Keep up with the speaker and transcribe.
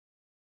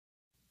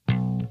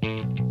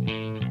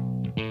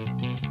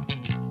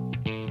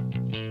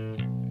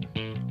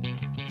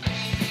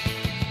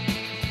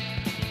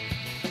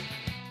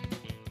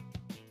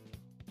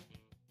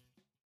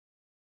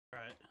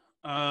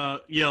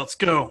Yeah, let's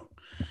go.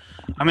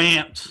 I'm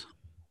amped.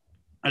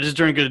 I just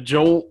drank a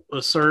Jolt,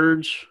 a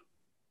Surge,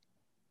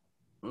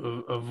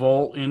 a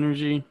Volt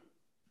Energy.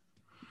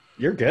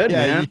 You're good,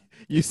 Yeah, man.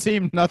 you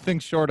seem nothing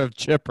short of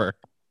chipper.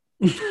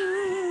 This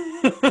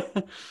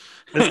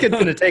kid's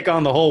gonna take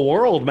on the whole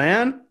world,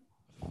 man.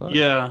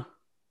 Yeah.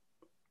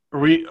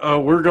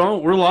 We're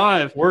going. We're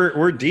live.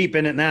 We're deep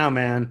in it now,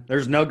 man.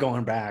 There's no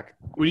going back.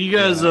 What do you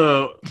guys?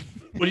 What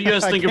do you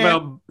guys think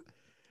about?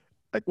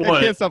 I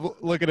What? can't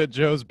stop looking at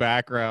Joe's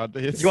background.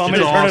 You want me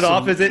to It's turn it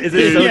awesome. off? Is it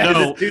Dude, so?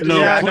 no, is it too no,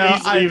 Yeah,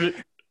 distracting? no, please leave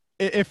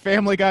it. If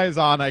Family Guy is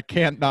on, I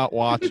can't not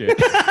watch it.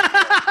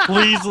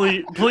 Please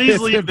leave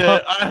It's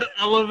that.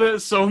 I love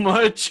that so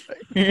much.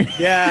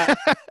 Yeah.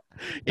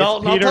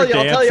 Dalton, I'll Peter tell you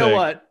dancing.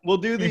 what. We'll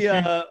do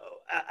the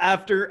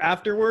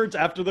afterwards,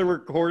 after the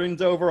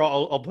recording's over,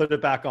 I'll put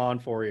it back on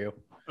for you.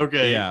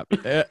 Okay. Yeah.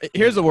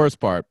 Here's the worst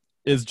part: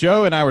 is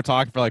Joe and I were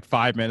talking for like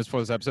 5 minutes before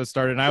this episode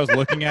started, and I was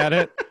looking at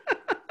it,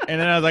 and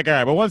then I was like, "All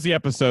right, but once the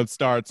episode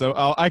starts, so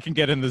I can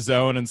get in the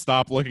zone and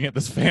stop looking at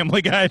this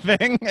Family Guy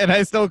thing," and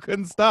I still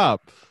couldn't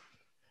stop.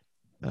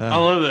 I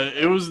love that.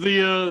 It was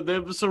the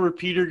episode where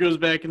Peter goes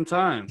back in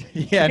time.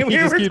 Yeah, and he we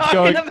just were keeps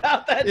talking going.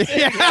 about that. Too.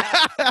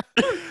 Yeah.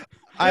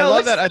 I No,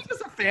 love that. It's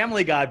just a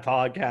Family Guy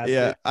podcast.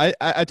 Yeah,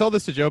 I told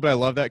this to Joe, but I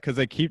love that because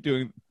they keep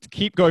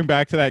going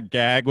back to that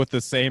gag with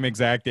the same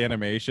exact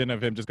animation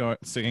of him just going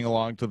singing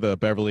along to the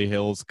Beverly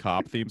Hills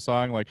Cop theme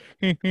song, like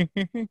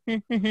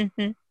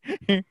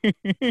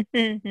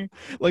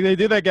like they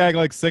do that gag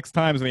like 6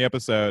 times in the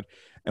episode.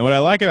 And what I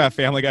like about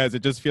Family Guy is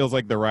it just feels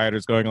like the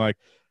writers going like,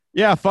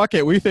 "Yeah, fuck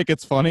it, we think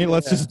it's funny,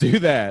 let's just do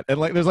that." And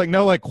like, there's like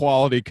no like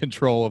quality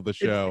control of the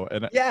show,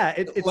 and Yeah,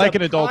 it's like a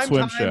an Adult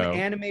Swim primetime show.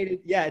 Animated.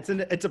 Yeah, it's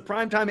a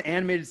primetime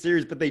animated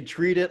series, but they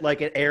treat it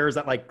like it airs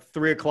at like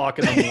 3:00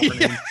 in the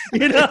morning.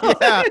 You know,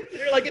 Yeah.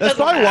 They're like, it That's doesn't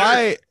probably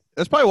matter. why.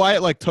 That's probably why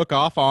it like took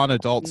off on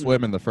Adult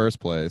Swim in the first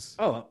place.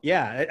 Oh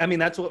yeah, I mean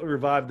that's what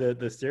revived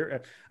the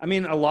series. I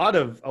mean a lot.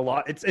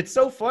 It's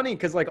so funny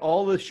because like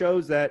all the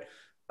shows that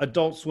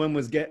Adult Swim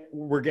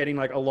were getting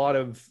like a lot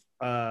of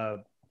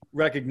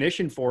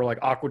recognition for, like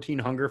Aqua Teen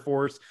Hunger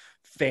Force,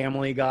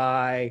 Family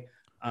Guy,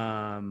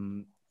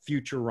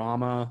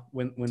 Futurama.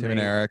 When Tim and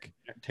Eric.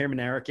 Tim and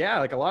Eric, yeah,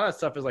 like a lot of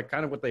stuff is like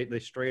kind of what they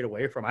strayed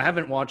away from. I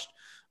haven't watched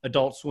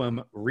Adult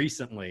Swim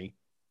recently.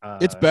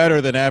 It's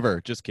better than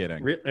ever. Just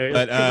kidding. But,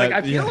 But, like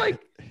I feel yeah.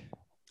 like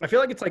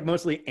it's like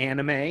mostly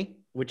anime,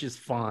 which is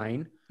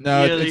fine.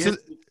 No, Yeah,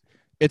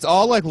 it's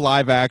all like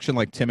live action,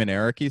 like Tim and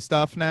Eric-y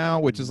stuff now,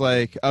 which is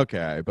like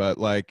okay, but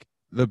like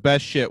the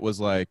best shit was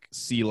like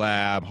C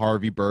Lab,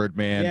 Harvey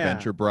Birdman, Yeah.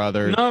 Venture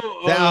Brothers. No,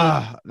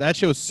 That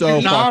shit was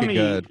so fucking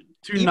good.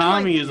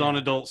 Toonami is on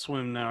Adult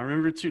Swim now.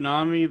 Remember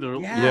Toonami, the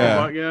Yeah.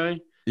 robot guy?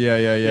 Yeah.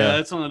 Yeah,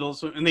 that's on Adult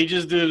Swim. And they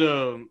just did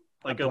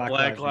like a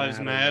Black Lives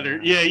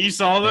Matter. Yeah, you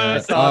saw I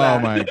that? saw Oh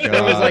that. my It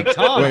was God. like,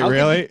 Tom, Wait, how could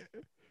really?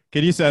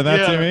 Can you send that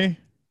Yeah. to me?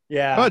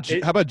 Yeah. How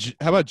about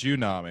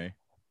Junami?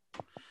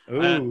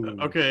 Ooh.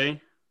 Okay.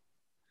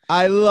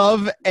 I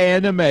love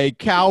anime.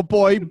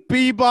 Cowboy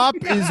Bebop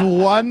is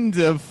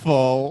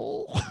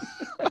wonderful.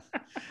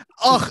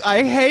 Ugh,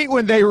 I hate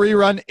when they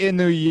rerun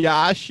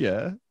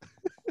Inuyasha.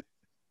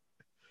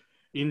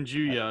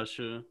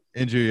 Inuyasha.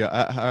 All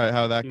right,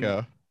 how'd that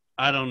go?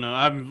 I don't know.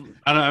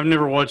 I've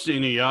never watched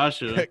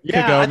Inuyasha.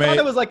 Yeah, I Kagome. thought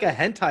it was like a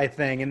hentai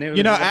thing, and it was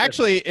You know, like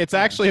it's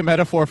actually a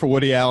metaphor for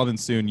Woody Allen and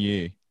Soon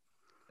Yi.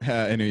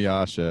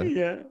 Inuyasha.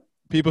 yeah.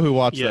 People who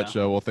watch Yeah. that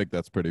show will think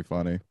that's pretty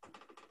funny.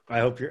 I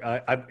hope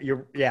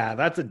you're. Yeah,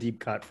 that's a deep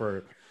cut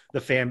for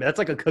the fan. That's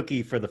like a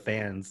cookie for the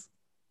fans.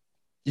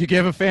 You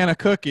give a fan a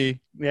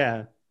cookie.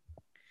 Yeah,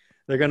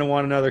 they're gonna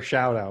want another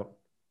shout out.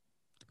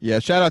 Yeah,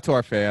 shout out to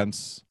our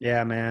fans.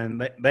 Yeah, man,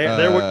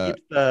 they're what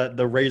keeps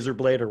the razor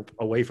blade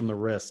away from the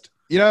wrist.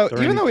 You know,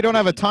 During even though we don't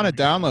have a these- ton of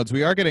downloads,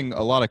 we are getting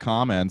a lot of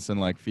comments and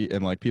like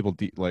people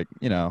like,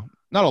 you know,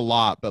 not a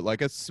lot, but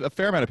like it's a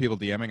fair amount of people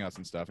DMing us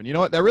and stuff. And you know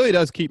what? That really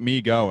does keep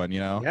me going, you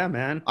know. Yeah,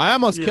 man. I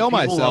almost Yeah, kill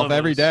people myself love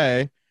every us.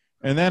 day.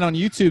 And then on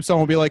YouTube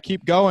someone will be like,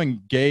 "Keep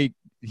going, gay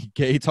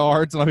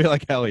tards." And I'll be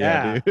like, "Hell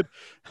yeah, Yeah. dude."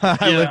 I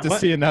Yeah. live to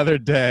What- see another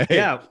day.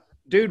 Yeah,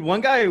 dude. One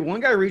guy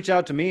reached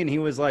out to me, and he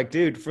was like,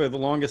 "Dude, for the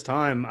longest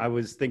time, I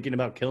was thinking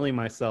about killing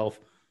myself,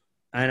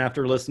 and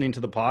after listening to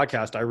the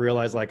podcast, I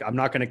realized like I'm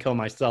not going to kill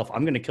myself.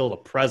 I'm going to kill the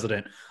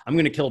president. I'm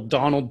going to kill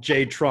Donald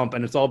J. Trump,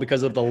 and it's all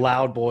because of the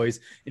Loud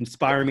Boys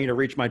inspire me to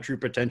reach my true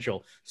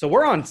potential." So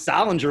we're on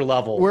Salinger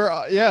level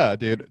Yeah,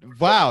 dude.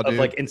 Wow, of dude.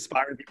 like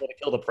inspiring people to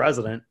kill the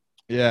president.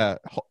 yeah.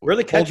 We're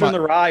the catcher in the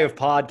rye of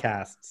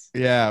podcasts.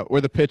 Yeah,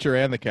 we're the pitcher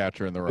and the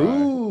catcher in the rye.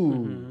 Ooh.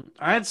 Mhm.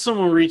 I had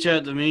someone reach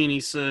out to me and he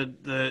said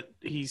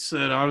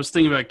I was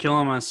thinking about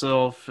killing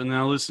myself and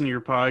I listened to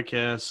your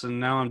podcast and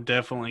now I'm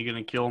definitely going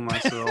to kill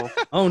myself.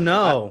 Oh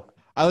no.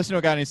 I listened to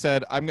a guy and he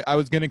said, I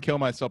was going to kill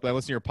myself, but I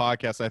listened to your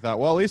podcast. I thought,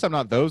 well, at least I'm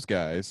not those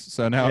guys.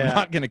 So now Yeah. I'm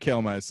not going to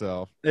kill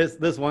myself.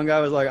 This one guy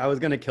was like, I was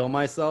gonna kill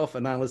myself,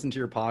 and then I listened to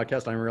your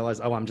podcast, and I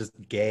realized, oh, I'm just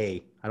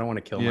gay. I don't want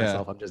to kill Yeah.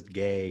 myself. I'm just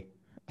gay.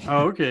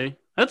 Oh, okay.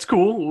 That's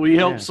cool. We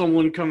helped Yeah.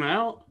 someone come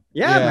out.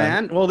 Yeah, Yeah.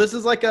 man. Well, this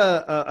is like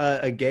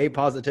a gay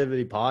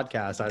positivity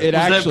podcast. It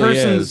actually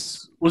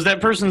is. Was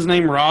that person's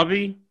name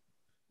Robbie?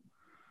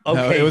 No,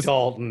 okay, it was-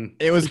 Dalton.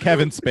 It was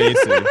Kevin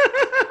Spacey.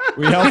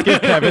 We helped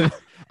give Kevin.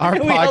 Our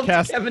We helped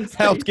podcast Kevin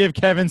helped Spacey. give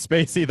Kevin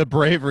Spacey the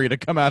bravery to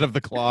come out of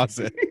the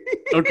closet.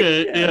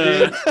 Okay,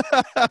 Yeah,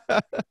 yeah.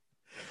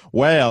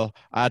 Well,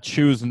 I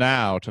choose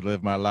now to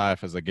live my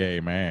life as a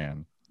gay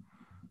man.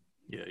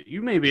 Yeah,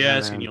 you may be Yeah,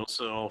 asking man.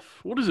 yourself,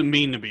 what does it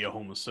mean to be a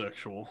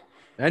homosexual?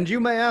 And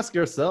you may ask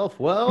yourself,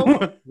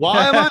 well,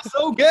 why am I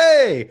so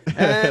gay?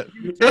 And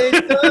you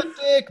take the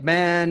dick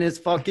man is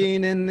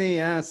fucking in the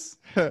ass.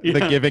 The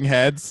Yeah. giving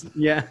heads.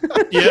 Yeah.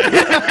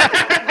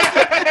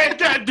 Yeah.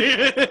 God damn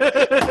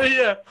it.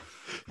 Yeah.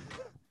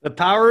 The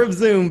power of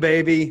Zoom,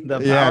 baby. The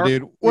power Yeah, of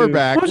dude, we're Zoom.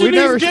 back. Watching We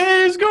never. these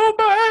gays go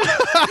by.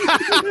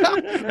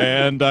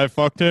 And I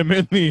fucked him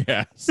in the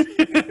ass.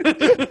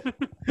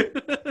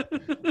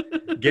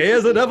 Gay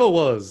as it ever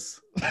was.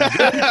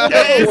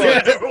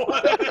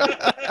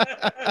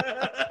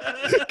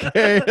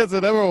 Gay as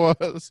it ever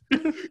was.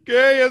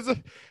 Gay as.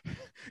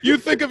 You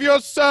think of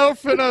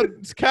yourself in a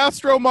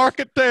Castro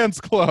Market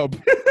dance club.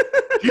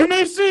 You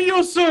may see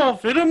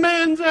yourself in a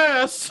man's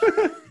ass.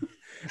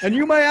 And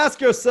you may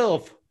ask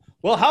yourself,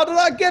 well, how did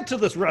I get to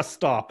this rest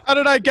stop? How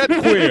did I get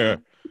queer?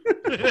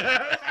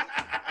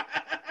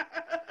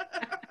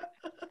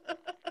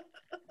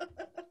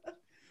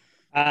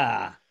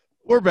 Ah.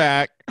 We're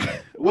back.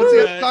 What's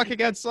We're the back. Talking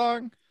Head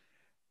song?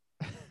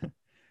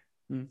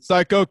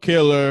 Psycho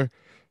killer,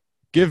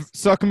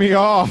 suck me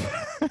off.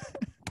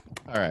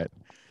 All right,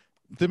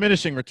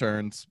 diminishing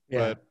returns,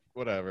 Yeah. but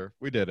whatever.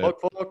 We did it.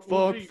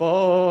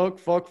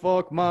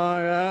 Fuck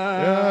my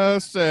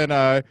ass. Yes, and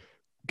I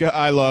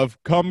love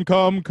come.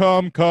 I'm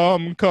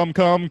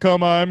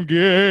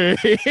gay.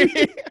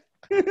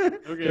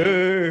 Okay.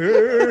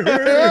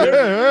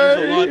 There's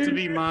a lot to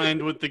be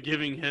mined with the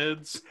giving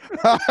heads.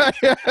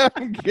 I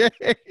am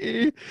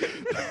gay.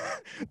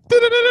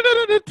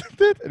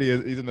 And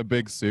he's in the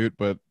big suit,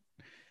 but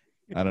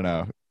I don't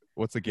know.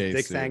 What's a gay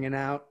Dick's suit? hanging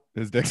out.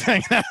 His dick's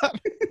hanging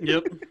out.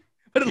 Yep.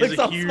 But it He's looks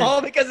a all huge-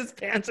 small because his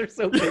pants are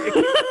so big.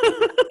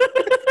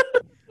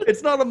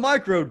 It's not a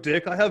micro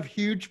dick. I have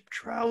huge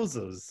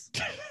trousers.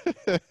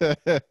 Damn,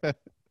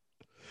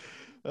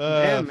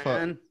 Fuck.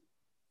 man.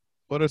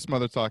 What are some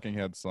other Talking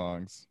Head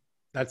songs?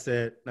 That's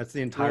it. That's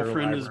the entire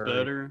Girlfriend is library.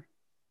 better.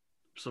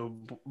 So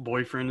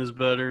boyfriend is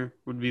better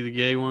would be the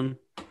gay one.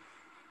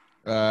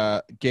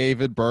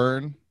 David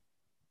Byrne.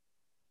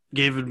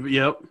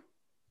 Yep.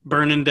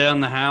 Burning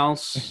down the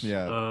house.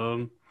 Yeah.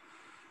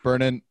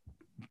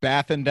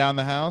 Bathing down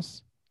the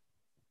house.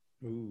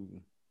 Ooh.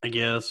 I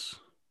guess.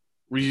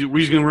 We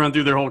just gonna run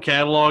through their whole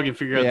catalog and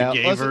figure Yeah, out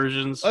the gay let's-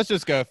 versions. Let's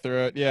just go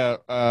through it. Yeah.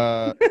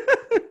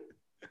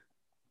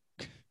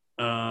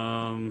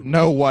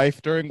 No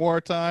wife during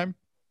wartime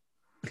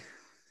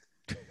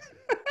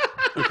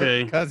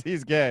Okay. because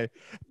he's gay.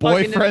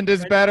 Fucking Boyfriend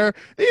is better.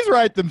 These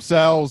write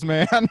themselves,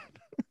 man.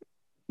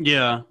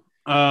 Yeah.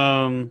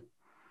 Oh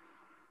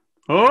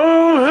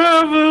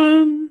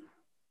heaven.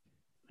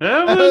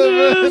 Heaven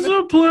is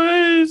a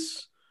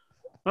place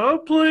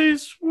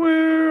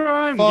where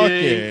I'm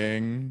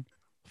gay.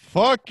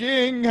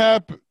 Fucking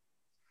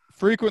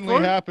frequently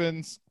Fuck.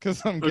 happens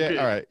because I'm gay. Okay.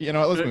 All right, you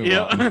know what? Let's move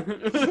on. Yeah.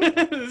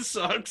 This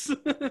sucks.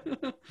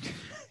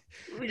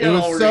 We It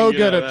was all so we're gonna good.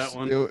 get out of that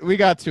one. We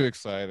got too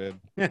excited.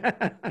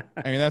 I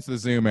mean, that's the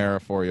Zoom era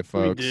for you, We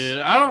folks. did.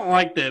 I don't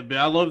like that bit.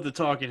 I love the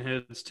talking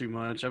heads too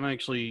much. I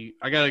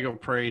gotta go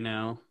pray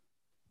now.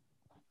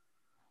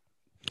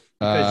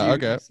 Because you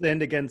Okay.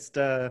 sinned against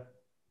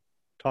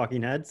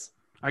Talking Heads.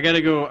 I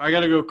gotta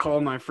go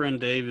call my friend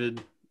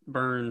David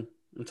Byrne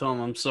and tell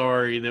him I'm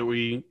sorry that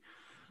we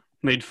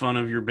made fun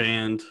of your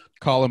band.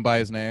 Call him by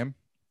his name.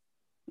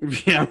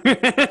 Yeah.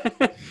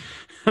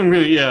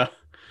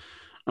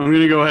 I'm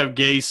gonna go have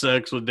gay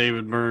sex with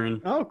David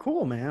Byrne. Oh,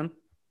 cool, man.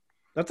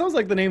 That sounds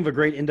like the name of a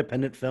great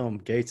independent film,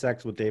 Gay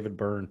Sex with David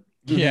Byrne.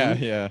 Yeah,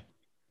 yeah.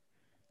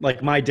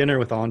 Like My Dinner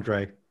with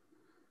Andre.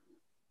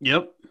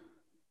 Yep.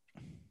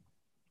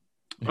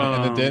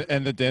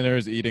 And the dinner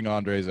is eating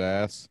Andre's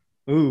ass.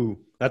 Ooh,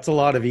 that's a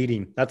lot of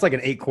eating. That's like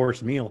an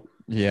 8-course meal.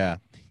 Yeah.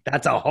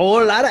 That's a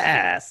whole lot of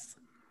ass.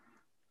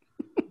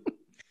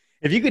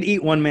 If you could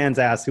eat one man's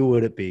ass, who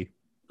would it be?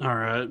 All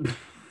right.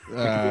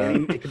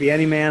 It could be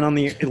any man on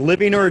the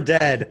living or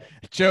dead.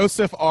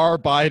 Joseph R.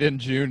 Biden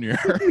Jr.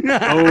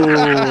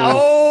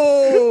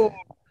 Oh,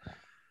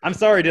 I'm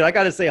sorry, dude. I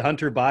got to say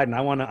Hunter Biden.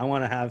 I want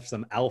to have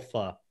some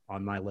alpha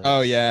on my list.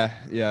 Oh yeah,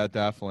 yeah,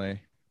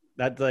 definitely.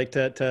 That's like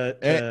to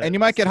And you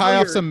might get high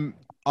off your- some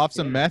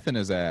meth in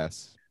his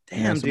ass.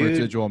 Damn, some dude.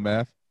 residual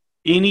meth.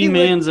 Any He would-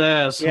 man's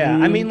ass. Yeah,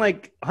 Hmm. I mean,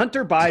 like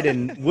Hunter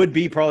Biden would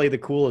be probably the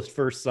coolest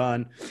first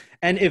son,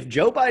 and if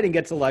Joe Biden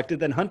gets elected,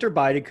 then Hunter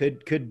Biden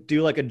could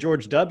do like a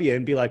George W.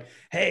 and be like,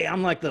 "Hey,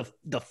 I'm like the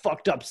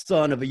fucked up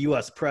son of a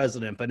U.S.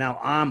 president, but now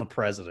I'm a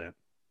president."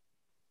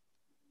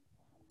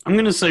 I'm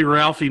gonna say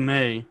Ralphie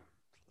May.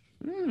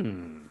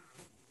 Hmm.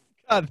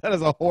 God, that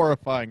is a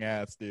horrifying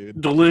ass,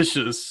 dude.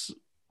 Delicious.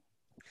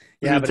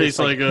 Yeah, it but tastes it's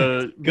like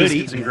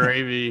biscuits eating. and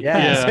gravy.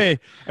 Yeah. I'm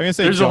gonna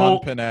say There's a John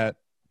whole- Panette.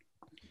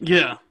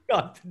 Yeah.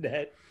 God,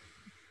 Ned.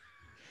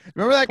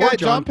 Remember that Poor guy?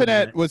 John John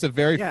Panette Panette. was a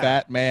very Yeah.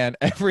 fat man.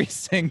 Every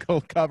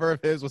single cover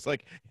of his was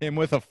like him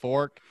with a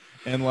fork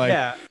and like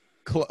Yeah.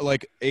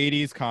 like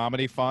 80s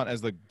comedy font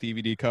as the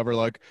DVD cover,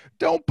 like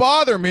 "Don't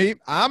bother me,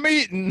 I'm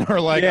eating," or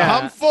like Yeah.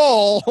 "I'm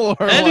full," or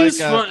That like is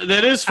fun.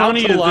 That is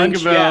funny Out to to lunch,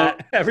 think about.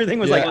 yeah. Everything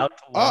was like out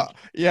to lunch.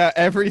 yeah,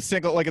 every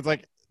single like it's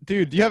like,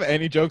 dude, do you have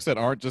any jokes that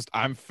aren't just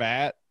 "I'm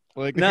fat"?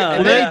 Like, No,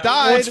 and Well, then yeah. he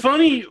died, What's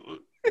funny?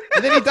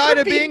 and then he died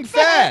of being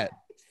fat.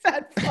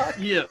 Fat fuck.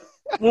 Yeah.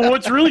 Well,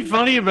 what's really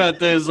funny about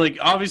that is like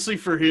obviously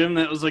for him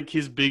that was like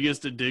his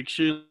biggest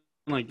addiction.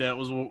 Like that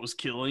was what was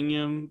killing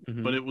him.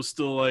 Mhm. But it was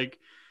still like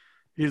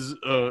his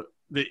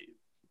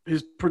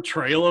his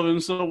portrayal of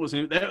himself was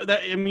him. That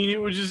I mean, it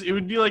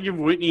would be like if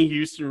Whitney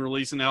Houston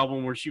released an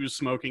album where she was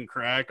smoking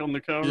crack on the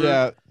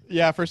cover.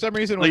 Yeah. For some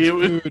reason, Like, when it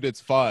was- it's food,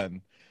 it's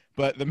fun,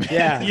 but the man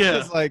Yeah. is Yeah.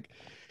 just like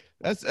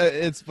that's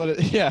it's but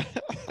yeah.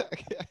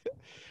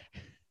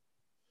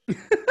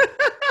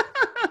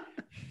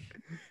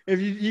 If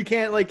you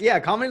can't like, yeah,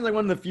 comedy is like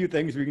one of the few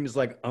things where you can just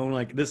like own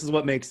like this is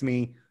what makes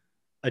me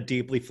a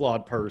deeply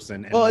flawed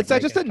person. And, Well, like, it's that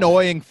make just it-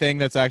 annoying thing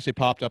that's actually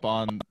popped up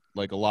on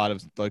like a lot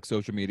of like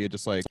social media,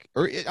 just like,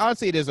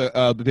 honestly, it is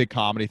a big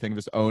comedy thing,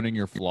 just owning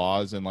your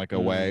flaws in like a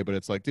way. But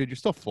it's like, dude, you're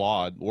still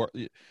flawed. Or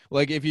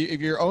like if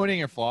you're owning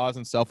your flaws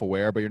and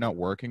self-aware, but you're not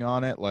working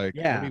on it, like,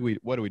 Yeah.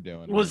 what are we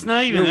doing? Well, it's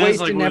not even You're that. It's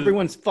wasting like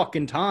everyone's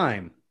fucking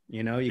time.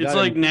 You know, you it's gotta,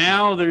 like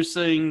now they're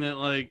saying that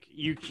like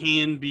you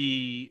can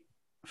be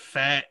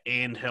fat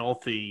and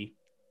healthy.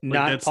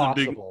 not that's the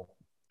big- possible.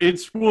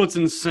 It's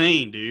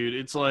insane, dude.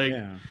 It's like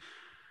Yeah.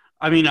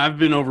 I mean, I've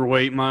been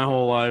overweight my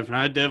whole life, and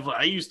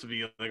I used to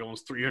be like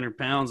almost 300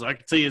 pounds. I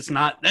can tell you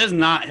that's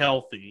not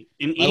healthy.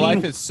 My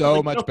life is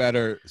so much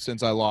better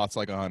since I lost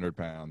like 100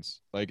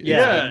 pounds. Like,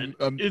 Yeah,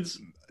 it's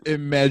it's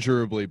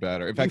immeasurably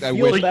better. In fact, You I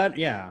feel wish that,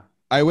 yeah.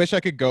 I wish I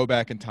could go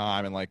back in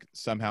time and like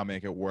somehow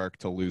make it work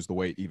to lose the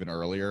weight even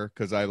earlier,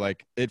 because I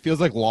like it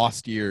feels like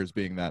lost years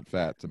being that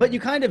fat. To But me. you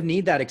kind of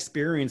need that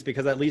experience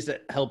because at least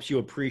it helps you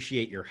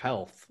appreciate your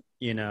health,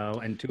 you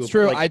know, and to It's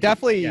true. like, I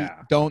definitely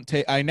yeah.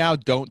 I now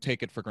don't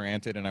take it for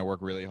granted, and I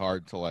work really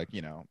hard to like,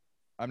 you know,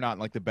 I'm not in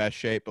like the best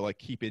shape, but like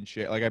keep in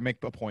shape. Like I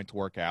make a point to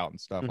work out and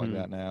stuff like Mhm.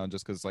 that now, and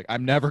just because like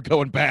I'm never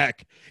going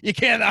back.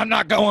 I'm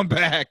not going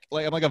back.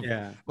 Like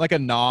I'm like a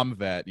nom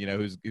vet, you know,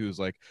 who's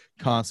like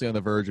constantly on the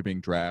verge of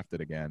being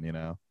drafted again, you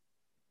know.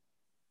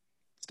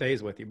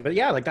 Stays with you. But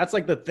yeah, like that's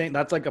like the thing,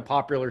 that's like a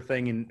popular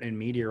thing in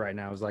media right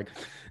now is like,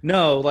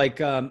 no, like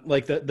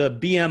the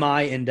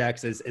BMI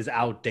index is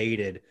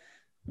outdated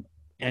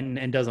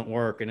and doesn't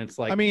work. And it's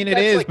like, I mean, it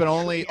that's is, like- but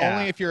only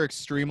yeah. if you're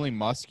extremely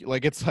muscular.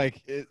 Like it's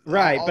like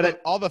Right, all but the,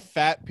 all the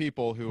fat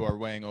people who are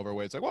weighing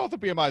overweight, it's like, well, if the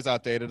BMI is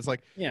outdated, it's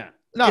like yeah.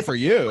 not It's- for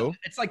you.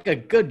 It's like a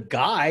good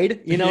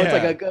guide, you know, it's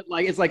like Yeah. a good,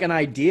 like, it's like an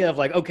idea of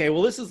like, okay,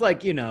 well, this is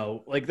like, you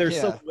know, like there's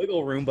Yeah. some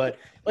wiggle room, but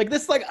like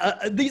this, like,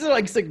 these are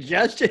like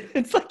suggestions.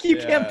 It's like, you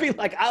can't Yeah. be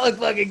like, I look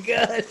fucking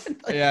good.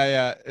 Like,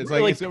 Yeah. It's we're,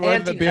 like, it's when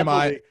the panting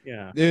BMI. heavily.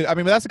 Yeah. Dude, I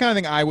mean, that's the kind of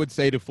thing I would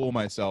say to fool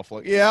myself.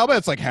 Like, yeah, I'll bet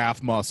it's like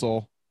half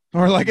muscle,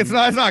 or like it's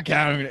not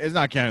counting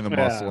the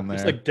muscle in there.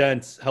 It's like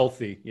dense,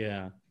 healthy.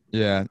 Yeah.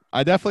 Yeah,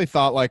 I definitely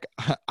thought like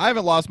I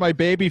haven't lost my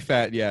baby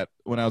fat yet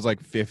when I was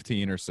like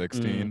 15 or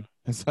 16.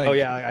 It's like, Oh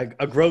yeah.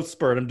 A growth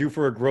spurt. I'm due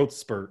for a growth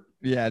spurt.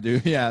 yeah,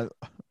 dude, yeah.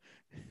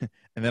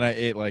 And then I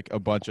ate like a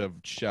bunch of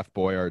Chef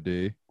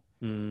Boyardee.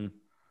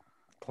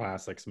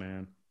 Classics,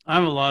 man. I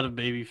have a lot of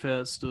baby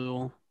fat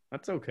still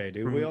That's okay,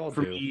 dude. We all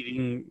from do.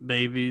 eating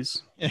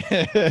babies.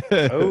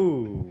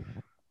 Oh.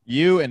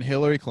 You and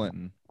Hillary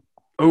Clinton.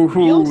 Oh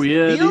Veal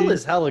dude.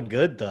 is hella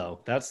good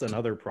though. That's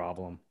another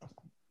problem.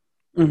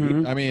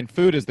 Mhm. I mean,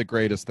 food is the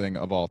greatest thing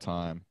of all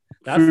time.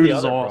 That's Food the is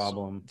other awesome.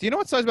 problem. Do you know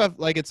what sucks about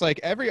like it's like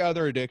every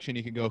other addiction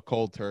you can go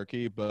cold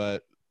turkey,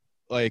 but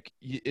like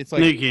it's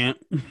like No, you can't.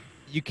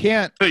 you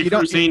can't Hey, you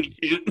don't saying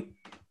you can't.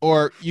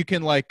 or you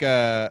can like you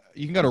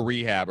can go to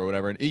rehab or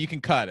whatever and you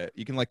can cut it.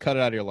 You can like cut it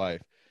out of your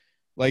life.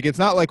 Like it's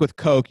not like with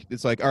Coke,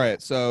 it's like, all right,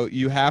 so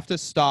you have to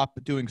stop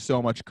doing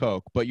so much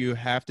Coke, but you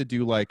have to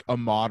do like a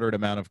moderate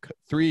amount of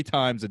 3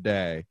 times a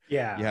day.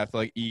 Yeah. You have to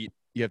like eat,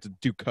 you have to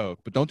do Coke,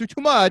 but don't do too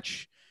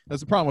much.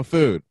 That's the problem with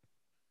food.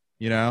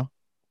 You know?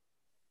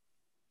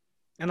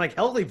 And like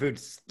healthy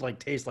foods like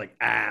taste like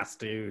ass,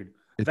 dude.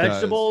 It does.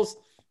 Vegetables,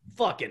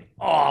 fucking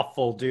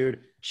awful,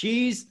 dude.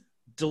 Cheese,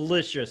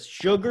 delicious.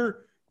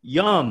 Sugar,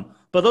 yum.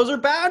 But those are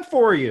bad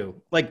for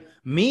you. Like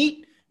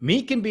meat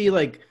can be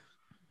like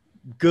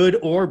good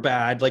or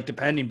bad, like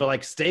depending, but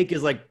like steak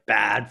is like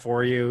bad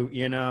for you,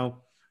 you know.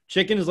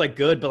 Chicken is like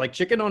good, but like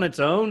chicken on its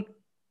own,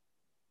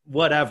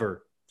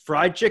 whatever.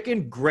 Fried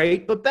chicken,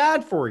 great, but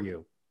bad for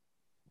you.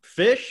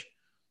 Fish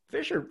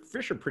are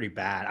pretty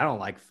bad. I don't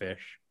like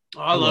fish. Oh,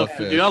 I love love fish.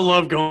 fish. Dude, I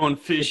love going It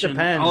fishing.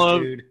 depends, I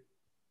love dude.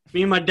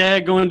 me and my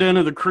dad going down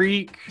to the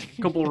creek,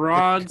 a couple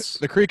rods.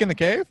 The creek in the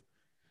cave?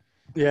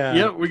 Yeah.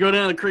 Yep, we go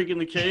down the creek in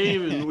the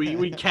cave and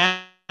we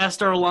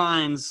cast our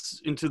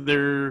lines into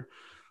their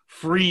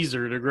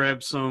freezer to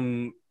grab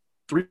some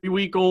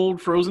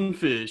 3-week-old frozen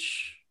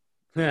fish.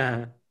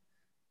 I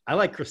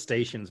like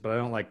crustaceans, but I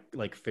don't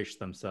like fish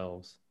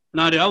themselves.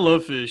 Nah, dude, I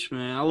love fish,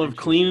 man. I love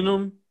cleaning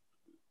them.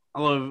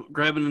 I love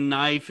grabbing a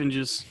knife and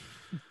just,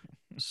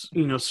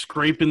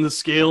 scraping the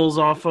scales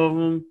off of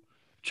them,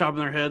 chopping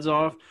their heads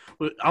off.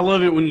 But I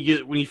love it when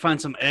you find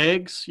some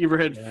eggs. You ever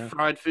had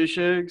fried fish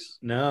eggs?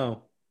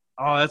 No.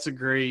 Oh, that's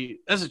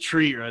a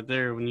treat right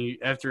there. When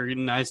after a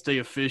nice day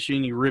of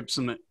fishing,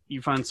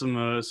 you find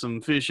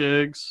some fish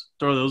eggs,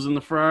 throw those in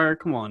the fryer.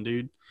 Come on,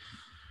 dude.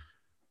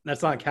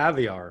 That's not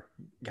caviar.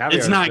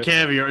 It's not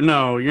caviar.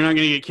 No, you're not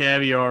gonna get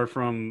caviar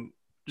from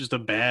just a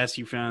bass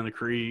you found in the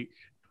creek.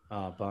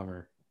 Oh,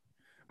 bummer.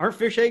 Aren't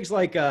fish eggs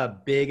like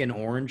big and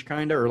orange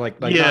kind of, or like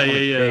yeah, not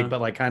yeah, big, but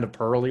like kind of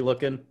pearly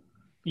looking?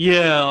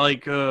 Yeah,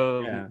 like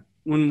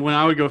when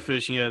I would go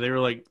fishing, they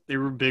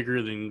were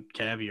bigger than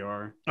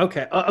caviar.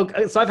 Okay.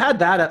 Okay. So I've had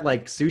that at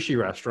like sushi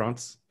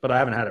restaurants, but I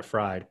haven't had it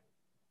fried.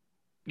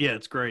 Yeah,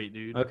 it's great,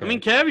 dude. Okay. I mean,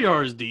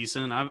 caviar is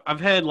decent.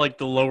 I've had like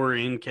the lower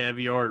end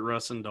caviar at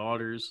Russ and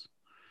Daughters.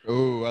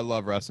 Ooh, I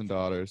love Russ and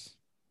Daughters.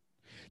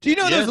 Do you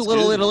know Yeah, there's a it's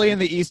Little good. Italy in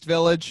the East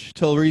Village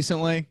till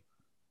recently?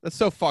 That's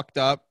so fucked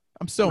up.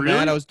 I'm so Really?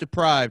 mad I was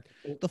deprived.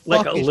 The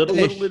Like fuck a is little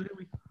fish? Italy.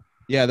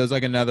 Yeah, there's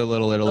like another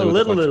Little Italy. A with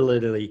a bunch of- little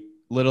Italy.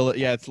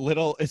 Yeah,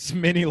 it's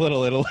mini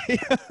Little Italy.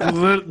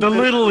 The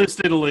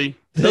littlest Italy.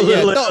 The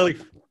Yeah, little no.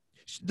 Italy.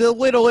 The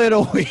Little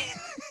Italy.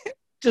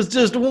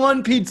 Just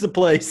one pizza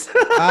place.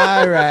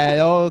 All right,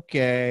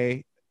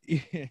 okay.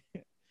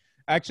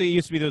 Actually, it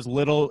used to be there's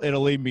Little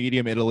Italy,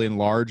 Medium Italy, and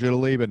Large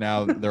Italy, but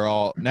now they're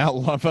all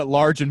but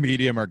large and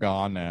medium are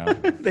gone now.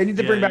 They need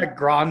to bring back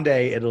Grande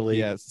Italy.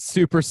 Yeah,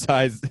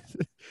 supersize.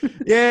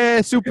 Yeah,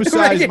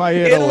 supersize my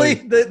Italy.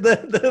 Italy.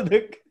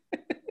 The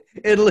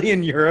Italy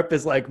in Europe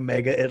is like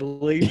mega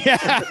Italy.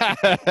 Yeah.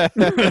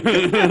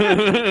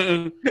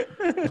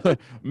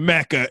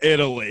 Mecca,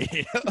 Italy.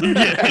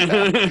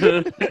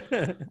 Yeah.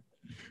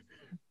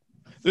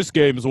 This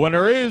game's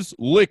winner is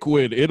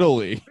Liquid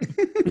Italy.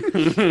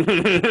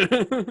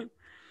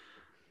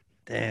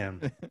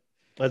 Damn.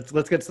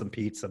 Let's get some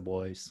pizza,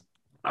 boys.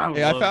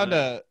 Hey, I found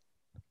that.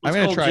 I'm Let's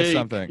gonna call try Jake,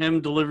 something.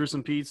 Him deliver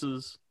some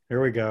pizzas.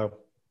 Here we go.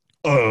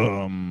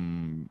 I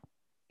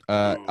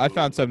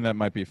found something that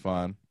might be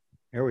fun.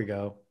 Here we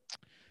go.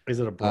 Is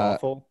it a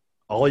brothel?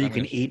 All you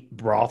can eat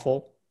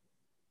brothel?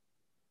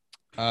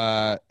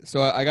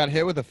 So I got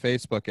hit with a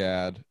Facebook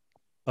ad.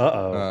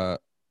 Uh-oh.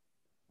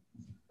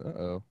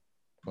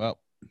 Well,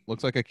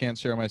 looks like I can't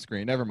share my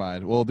screen. Never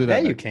mind. We'll do Yeah,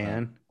 that. you next can.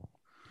 time.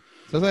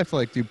 Says I have to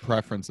like do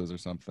preferences or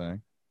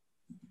something.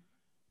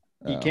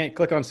 You Oh. can't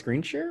click on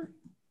screen share?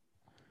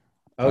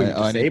 Oh, I, you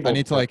I need, disabled. I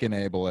need to like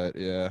enable it.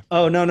 Yeah.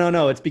 Oh,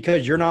 no. It's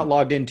because you're not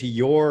logged into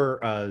your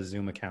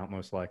Zoom account,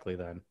 most likely,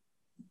 then.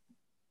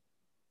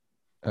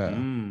 I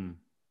don't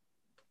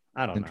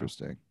know.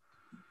 Interesting.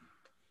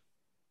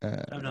 I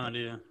have no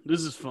idea.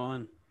 This is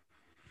fun.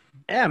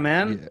 Yeah,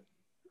 man. Yeah.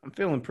 I'm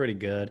feeling pretty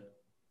good.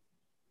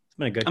 It's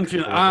been a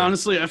good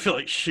Honestly, I feel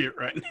like shit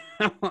right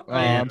now. Oh,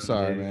 I'm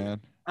sorry, man.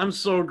 I'm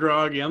so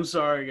groggy. I'm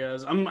sorry,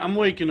 guys. I'm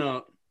waking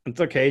up. It's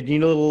okay. Do you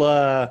need a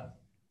little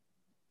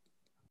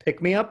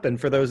pick me up? And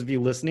for those of you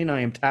listening,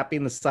 I am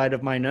tapping the side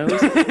of my nose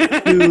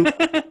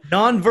to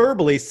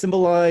non-verbally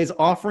symbolize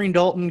offering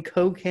Dalton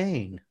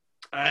cocaine.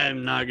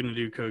 I'm not gonna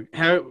do coke.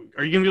 How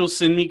are you gonna be able to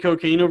send me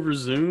cocaine over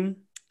Zoom?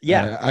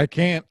 Yeah, I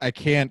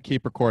can't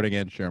keep recording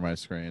and share my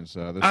screen.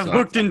 So this I've sucks.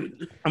 hooked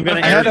in. I'm gonna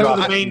I've had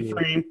hooked a- into the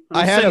mainframe.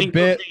 I had a sending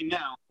bit- cocaine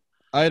now.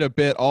 I had a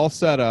bit all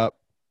set up.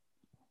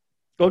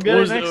 go get What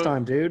it was next the-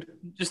 time, dude.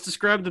 Just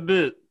describe the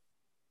bit.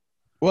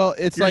 Well,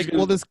 it's You're like, just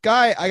gonna- this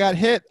guy, I got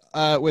hit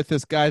with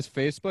this guy's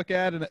Facebook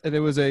ad, and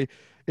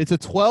it's a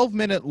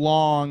 12-minute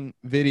long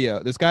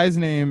video. This guy's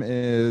name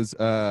is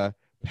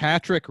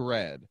Patrick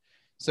Red.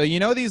 So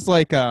these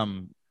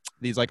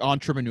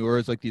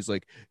entrepreneurs, like these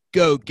like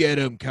go get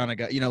 'em kind of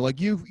guy. Like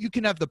you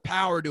can have the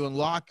power to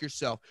unlock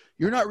yourself.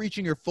 You're not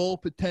reaching your full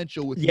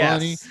potential with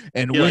money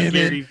and Yeah, like women.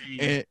 Gary Vee.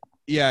 And,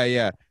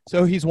 yeah.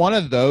 So he's one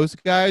of those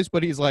guys,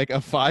 but he's like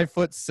a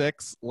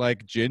 5'6"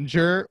 like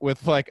ginger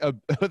with like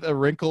with a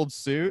wrinkled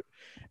suit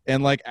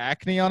and like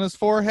acne on his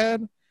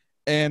forehead.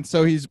 And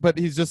so he's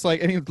just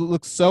like, and he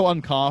looks so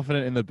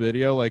unconfident in the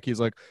video. Like he's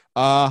like,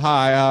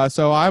 hi,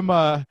 so I'm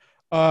a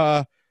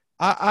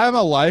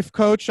life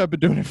coach. I've been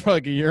doing it for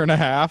like a year and a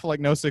half, like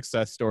no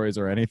success stories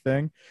or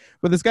anything.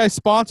 But this guy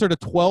sponsored a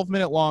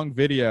 12-minute long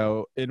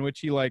video in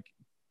which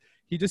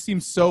he just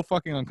seems so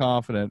fucking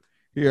unconfident.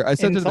 Here, I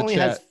sent And it it to the only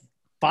chat. has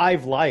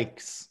 5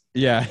 likes.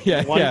 Yeah.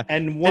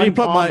 And one he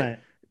put comment.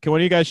 Can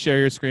one of you guys share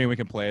your screen? We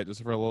can play it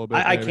just for a little bit.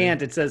 I maybe?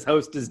 can't. It says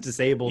host is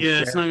disabled.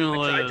 Yeah, it's not gonna I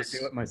let tried us. to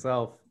do it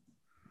myself.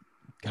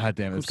 God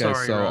damn, this I'm guy's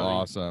sorry, so Robbie.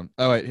 awesome.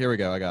 Oh wait, here we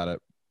go. I got it.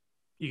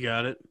 You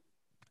got it.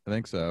 I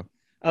think so.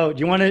 Oh, do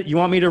you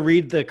want me to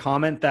read the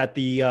comment that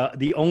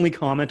the only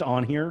comment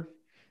on here?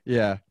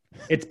 Yeah.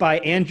 It's by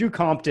Andrew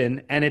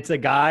Compton, and it's a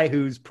guy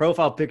whose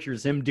profile picture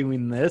is him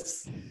doing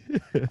this.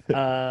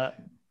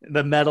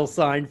 the metal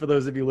sign for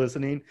those of you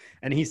listening.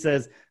 And he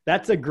says,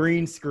 that's a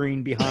green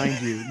screen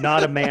behind you,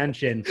 not a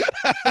mansion.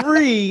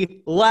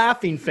 3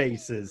 laughing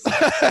faces.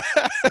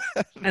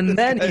 And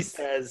then he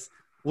says,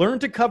 learn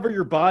to cover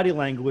your body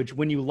language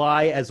when you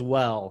lie as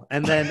well.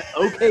 And then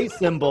okay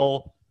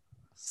symbol,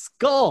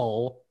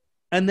 skull,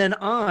 and then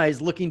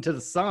eyes looking to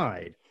the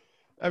side.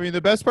 I mean,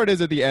 the best part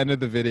is at the end of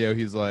the video,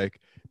 he's like,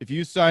 if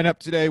you sign up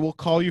today, we'll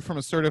call you from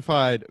a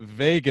certified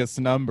Vegas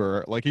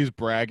number. Like he's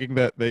bragging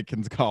that they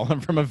can call him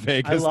from a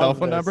Vegas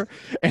telephone number.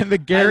 And the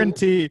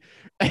guarantee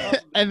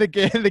and the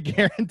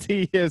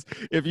guarantee is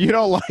if you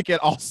don't like it,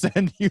 I'll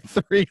send you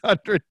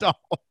 $300.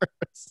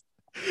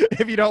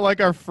 If you don't like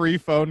our free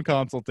phone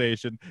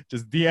consultation,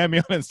 just DM me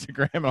on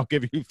Instagram and I'll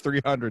give you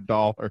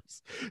 $300.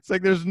 It's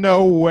like there's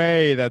no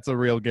way that's a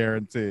real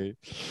guarantee.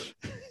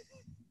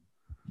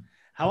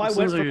 How I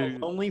went from a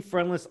lonely,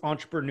 friendless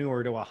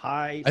entrepreneur to a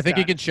high. I think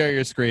you can share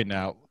your screen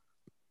now.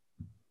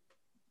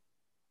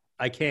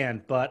 I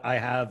can, but I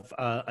have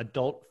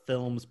adult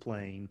films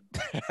playing.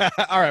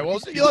 All right, well,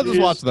 you'll have to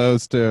watch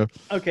those too.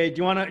 Okay, do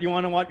you want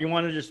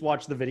to just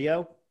watch the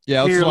video?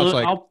 Yeah, let's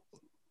watch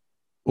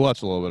we'll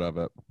watch a little bit of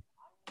it.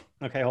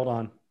 Okay, hold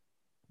on.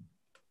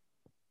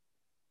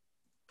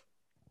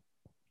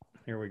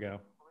 Here we go.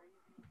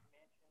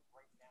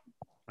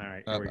 All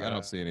right, here we go. I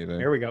don't see anything.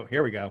 Here we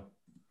go.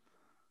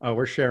 Oh,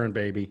 we're sharing,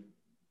 baby.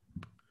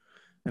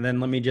 And then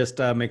let me just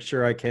make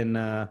sure I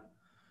can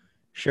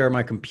share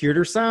my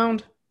computer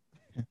sound.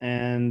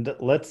 And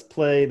let's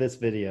play this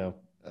video.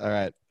 All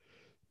right.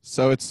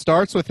 So it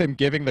starts with him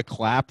giving the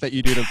clap that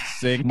you do to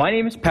sync. My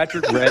name is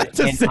Patrick Red,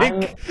 to and sync I'm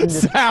in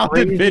this sound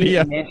and crazy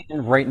video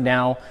mansion right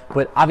now.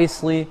 But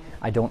obviously,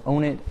 I don't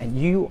own it, and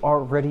you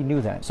already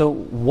knew that. So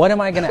what am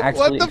I going to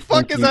actually? What the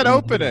fuck is that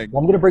opening? Well,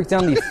 I'm going to break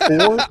down the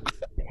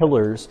 4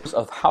 pillars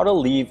of how to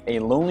leave a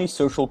lonely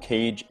social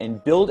cage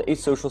and build a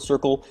social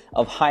circle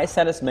of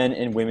high-status men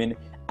and women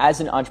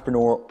as an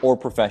entrepreneur or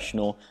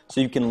professional, so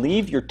you can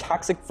leave your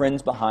toxic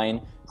friends behind,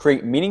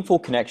 create meaningful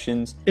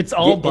connections. It's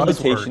all get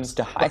invitations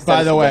to high-status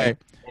By the way,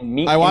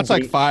 I watched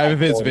like date 5 of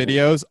his quality.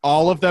 videos.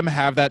 All of them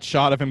have that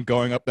shot of him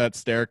going up that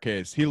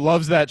staircase. He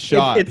loves that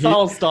shot. It's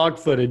all stock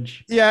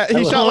footage. Yeah,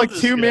 he shot like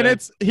this 2 guy.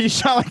 minutes. He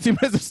shot like 2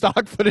 minutes of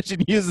stock footage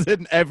and uses it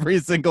in every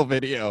single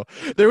video.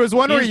 There was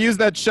one where he used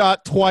that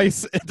shot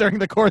twice during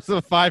the course of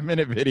a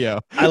 5-minute video.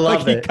 I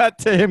love He it. cut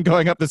to him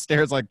going up the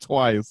stairs like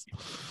twice.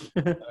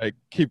 Like,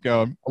 keep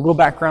going. A little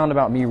background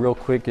about me real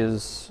quick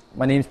is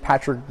my name's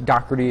Patrick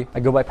Doherty.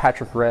 I go by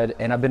Patrick Red,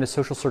 and I've been a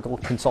social circle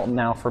consultant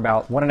now for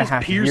about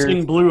 1.5 years.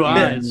 Piercing blue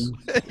eyes.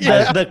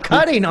 The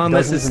cutting on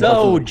this is Dozens and dozens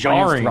so of clients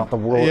jarring. throughout the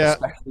world, Yeah.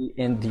 especially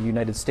in the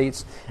United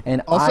States.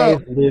 And Also-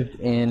 I've lived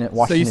in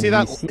Washington. So you see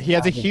that DC, he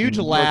has a I've been huge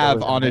in New York, I lav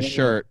was in on his Miami,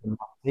 shirt, in Las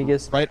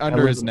Vegas, right I under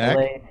lived his in neck.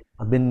 LA,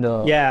 I've been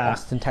to Yeah.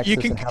 Austin, Texas, You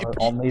can and have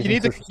you amazing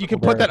need to social you can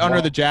circle put there that as under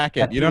well. the jacket.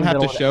 That You don't have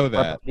to email show and that.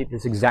 replicate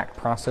this exact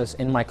process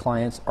in my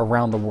clients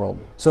around the world.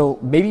 So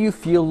maybe you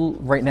feel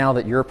right now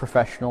that you're a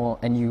professional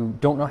and you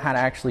don't know how to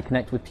actually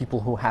connect with people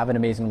who have an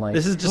amazing life.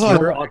 This is just Look.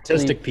 for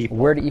autistic people.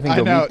 Where to even I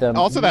go know. meet them.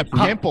 Also, that Even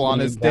if you pimple on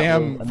believe his that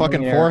damn we're a fucking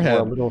millionaire or a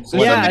forehead. little There's some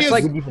Yeah, it's videos-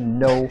 like- you wouldn't even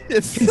know.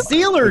 It's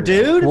Concealer,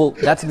 dude. Well,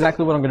 that's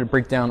exactly what I'm going to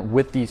break down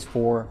with these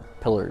 4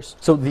 pillars.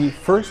 So the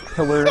first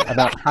pillar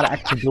about how to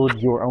actually build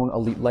your own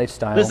elite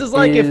lifestyle. This is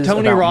like if is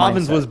Tony about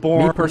Robbins mindset. was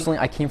born Me personally,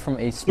 I came from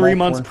a small 3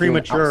 months cornfield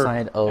premature,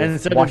 outside of and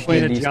instead of Washington,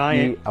 playing a DC.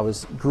 giant-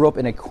 I grew up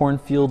in a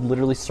cornfield,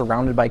 literally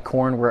surrounded by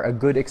corn, where a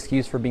good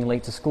excuse for being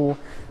late to school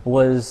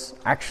was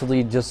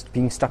actually just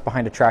being stuck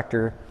behind a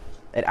tractor.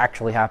 It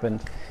actually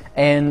happened.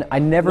 And I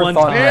never One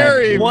thought time.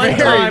 Very, One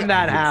very- time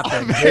that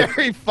happened.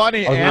 very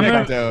funny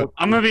anecdote.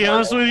 I'm gonna be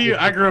honest with you.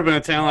 I grew up in a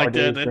town like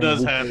that. That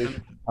does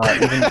happen.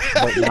 Even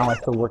right now, I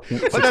still work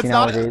 16 But that's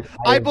not. hour days.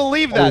 I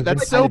believe that.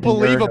 That's so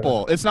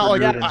believable. It's not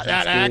like Yeah.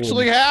 that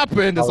actually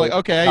happened. It's like,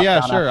 okay, yeah,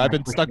 sure. I've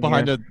been stuck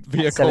behind a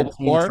vehicle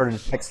 17, before. started a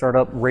tech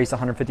startup, raised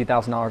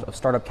 $150,000 of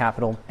startup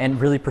capital, and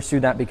really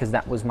pursued that because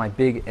that was my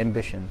big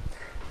ambition.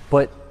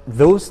 But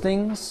those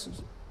things,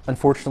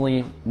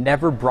 unfortunately,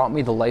 never brought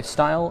me the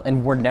lifestyle,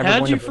 and were never How'd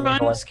going you to bring me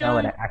find the this lifestyle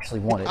guy? that I actually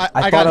wanted. I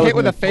thought got was hit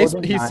with a more face.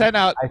 than He that. sent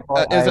out I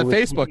thought as I a was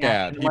Facebook taking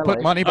ad. action He in my put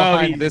life. money Oh,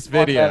 behind he- this Thought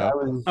that video. I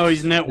was Oh,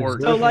 he's the networked.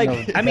 version So, like,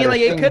 of I mean, like,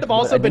 better it could have things,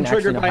 also but I been didn't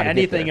actually triggered know by how to get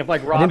anything. there. If,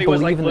 like, I Robbie didn't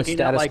was, like, believe in the looking at,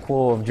 status like,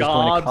 quo of just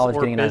going to jobs college, or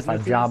getting a 9-to-5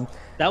 businesses, job.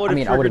 that would I have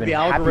mean, I would triggered have the been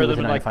happy with algorithm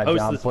a to, like, 9-to-5 post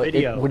job, this but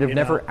video. it would have you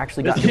never know?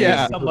 actually This gotten is me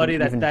Yeah. somebody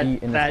to even that, be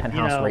in this you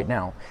penthouse know, right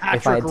now if I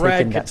Patrick had Red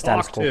taken could that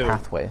status talk quo to.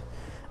 pathway.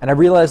 And I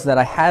realized that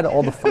I had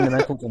all the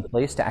fundamentals in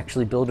place to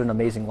actually build an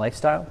amazing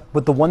lifestyle.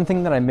 But the one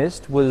thing that I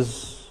missed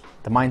was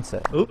the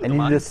mindset. Ooh, I the needed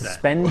to mindset.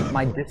 suspend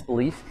my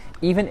disbelief,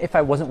 even if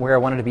I wasn't where I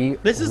wanted to be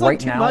This is, right like,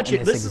 too now much. in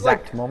this This is, like-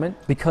 exact moment,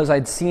 because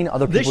I'd seen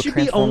other This people should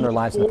be transform their only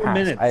lives in the 4 past.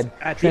 minutes I had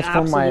at the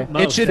transformed my absolute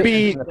most. It should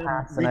be- in the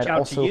past, and Reach I'd out to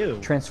also you.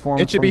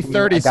 transformed. It should from be being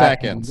 30 a guy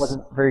seconds. who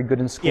wasn't very good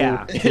in school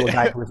Yeah. to a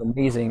guy who was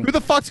amazing. Who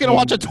the fuck's gonna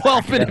watch a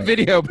 12-minute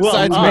video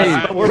besides us,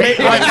 me? but we're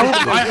making- I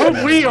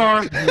hope we are.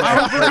 I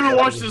hope we're gonna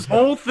watch this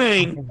whole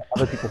thing.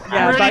 Other people have.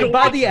 Yeah, ready to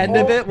by watch the end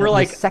of it, we're The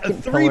like,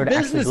 second 3 pillar to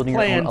actually business building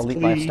your own plans, elite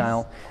please.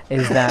 lifestyle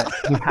is that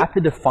you have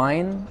to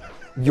define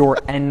your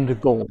end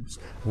goals.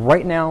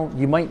 Right now,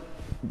 you might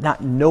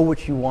not know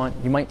what you want.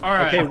 You might. All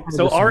right. Okay,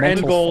 so our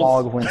end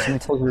goals. When someone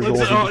tells you your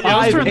Let's- goals, yeah,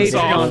 let's turn this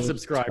Patreon off.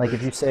 subscribers. like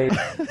if you say,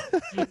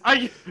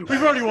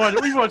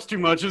 We've watched too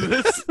much of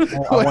this.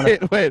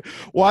 Wait.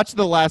 Watch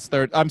the last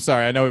third. I'm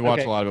sorry. I know we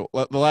watched Okay. a lot of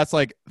it. The last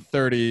like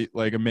 30,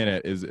 like a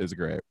minute is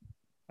great.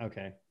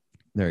 Okay.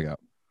 There you go.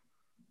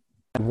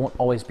 won't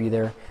always be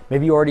there.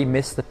 Maybe you already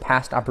missed the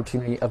past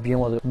opportunity of being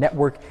able to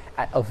network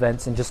at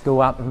events and just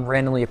go out and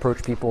randomly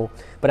approach people.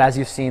 But as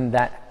you've seen,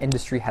 that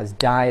industry has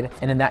died.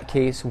 And in that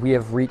case, we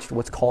have reached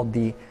what's called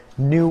the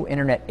new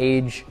internet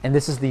age. And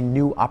this is the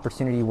new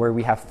opportunity where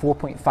we have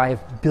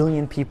 4.5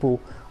 billion people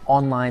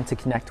online to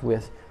connect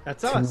with.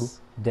 That's us.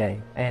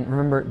 Today. And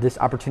remember, this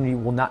opportunity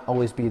will not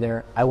always be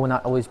there. I will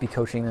not always be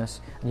coaching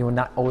this, and you will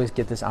not always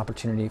get this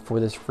opportunity for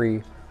this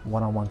free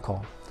one-on-one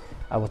call.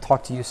 I will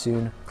talk to you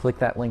soon. Click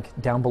that link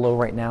down below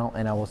right now,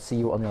 and I will see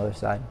you on the other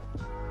side.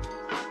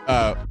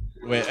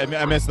 Wait,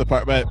 I missed the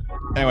part, but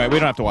anyway, we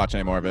don't have to watch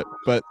any more of it.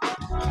 But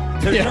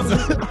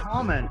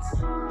Comments.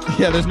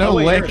 yeah, there's no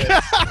wait, link. here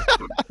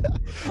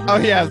Oh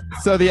yeah,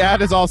 so the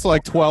ad is also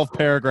like 12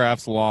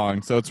 paragraphs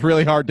long, so it's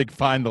really hard to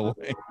find the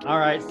link. All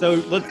right, so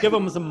let's give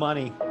them some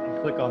money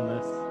and click on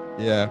this.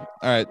 Yeah.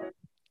 All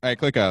right,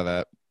 click out of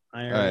that.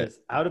 There All right. it is.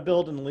 How to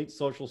build an elite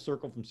social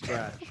circle from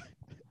scratch.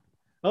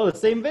 Oh, the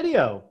same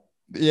video.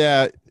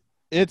 Yeah,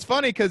 it's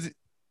funny because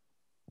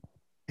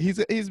he's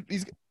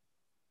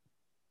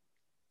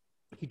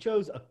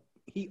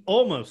He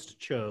almost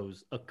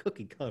chose a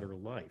cookie cutter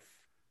life.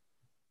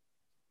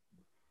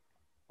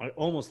 I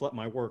almost let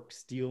my work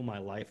steal my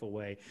life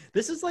away.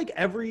 This is like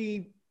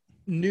every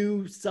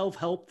new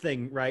self-help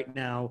thing right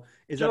now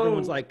is Joe.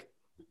 everyone's like,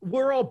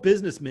 we're all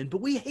businessmen,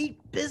 but we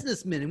hate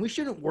businessmen and we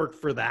shouldn't work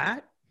for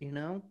that, you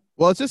know?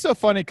 well, it's just so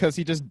funny because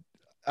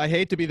I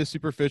hate to be the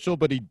superficial,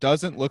 but he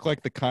doesn't look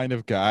like the kind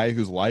of guy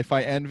whose life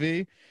I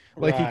envy.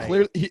 Like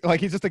Right.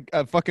 he's just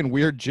a fucking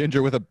weird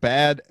ginger with a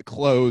bad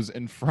clothes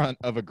in front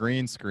of a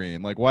green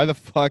screen. Like, why the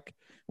fuck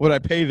would I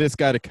pay this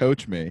guy to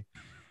coach me?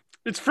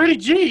 It's Freddie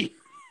G.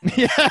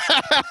 Yeah.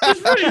 It's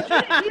Freddie G.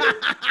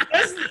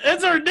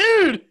 That's our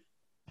dude.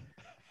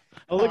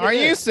 Oh, look at Are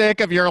you this.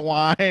 sick of your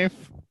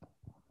life?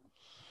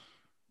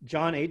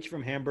 John H.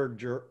 from Hamburg,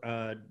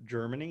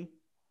 Germany.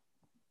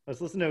 Let's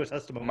listen to his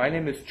testimony. My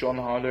name is John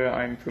Harder.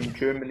 I'm from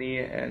Germany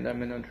and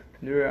I'm an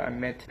entrepreneur. I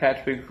met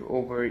Patrick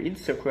over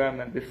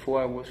Instagram, and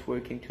before I was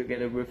working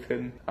together with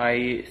him,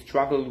 I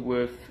struggled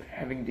with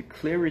having the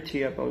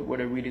clarity about what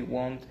I really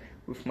want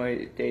with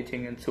my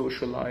dating and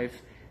social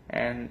life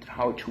and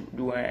how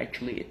do I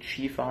actually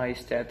achieve a high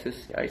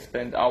status. I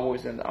spent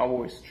hours and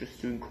hours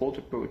just doing cold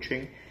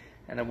approaching,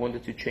 and I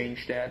wanted to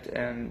change that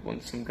and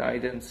want some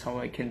guidance how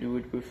I can do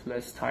it with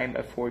less time,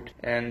 effort.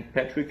 And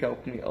Patrick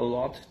helped me a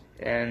lot,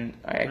 and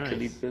I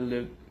actually Nice. built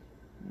a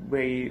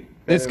way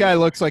This better guy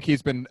looks like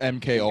he's been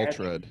MK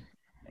Ultra'd.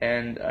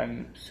 and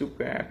I'm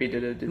super happy that I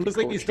did. It looks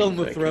like he's still in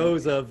the coaching, so I can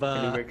throes of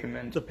really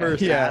recommend. the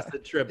first Yeah.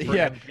 acid trip for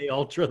Yeah. MK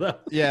Ultra, though.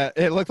 Yeah,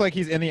 it looked like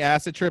he's in the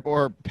acid trip,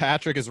 or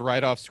Patrick is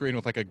right off screen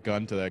with like a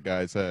gun to that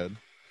guy's head.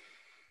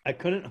 I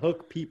couldn't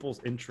hook people's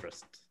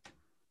interest.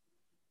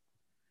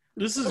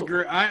 This is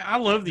great. I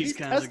love these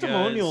kinds of guys.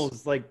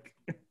 testimonials, like,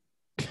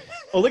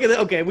 oh, look at that.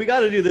 Okay, we got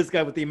to do this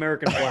guy with the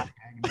American flag.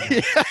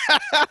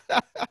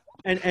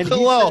 And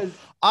Hello. he says,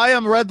 I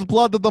am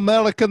red-blooded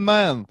American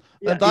man,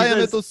 Yeah, and he I am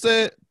here says- to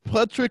say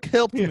Patrick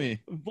helped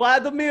me.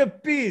 Vladimir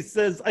P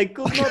says, I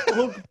could not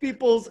hook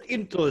people's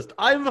interest.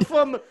 I'm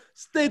from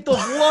state of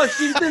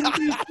Washington,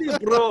 D.C.,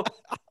 bro.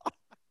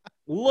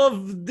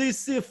 Love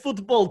this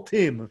football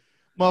team.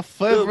 My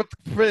favorite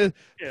friend.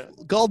 Yeah.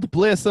 God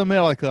bless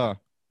America.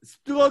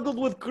 Struggled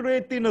with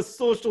creating a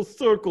social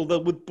circle that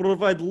would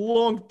provide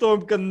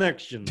long-term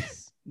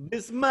connections.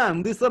 This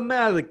man, this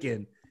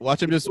American.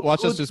 Watch him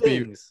watch us good just be.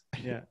 things.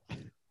 Yeah.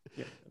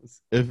 Yeah.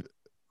 If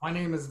My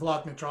name is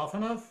Vlad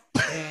Mitrofanov,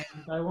 and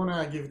I want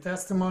to give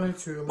testimony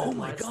to Oh Lit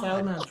my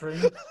Lifestyle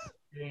Mentoring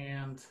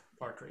and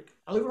Patrick.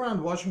 I live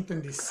around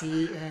Washington,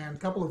 D.C., and a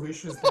couple of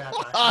issues that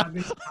I have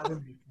been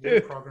having with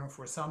the program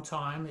for some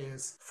time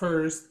is,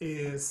 first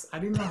is I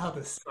didn't know how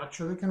to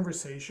structure the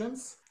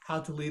conversations, how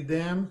to lead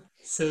them,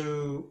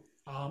 so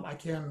I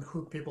can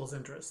hook people's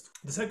interest.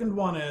 The second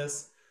one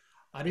is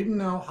I didn't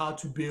know how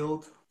to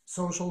build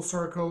social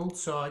circle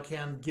so I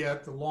can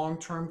get the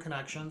long-term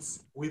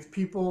connections with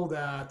people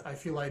that I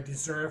feel I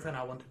deserve and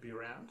I want to be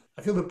around.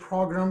 I feel the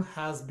program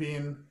has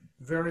been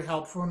very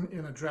helpful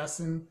in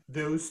addressing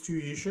those two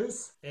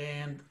issues,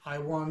 and I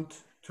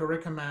want to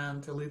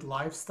recommend Elite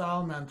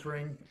Lifestyle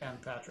Mentoring and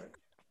Patrick.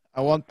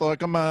 I want to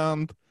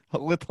recommend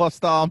Little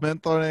Star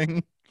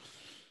Mentoring.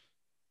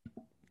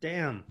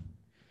 Damn.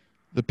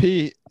 The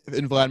P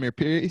in Vladimir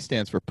P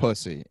stands for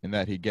pussy, and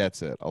that he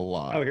gets it a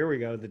lot. Oh, here we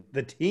go.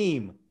 The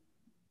team.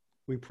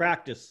 We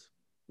practice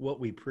what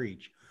we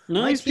preach. None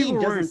of My these people team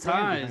are doesn't wearing stand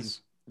behind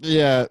ties.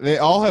 Yeah, they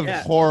all have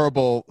Yeah.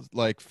 horrible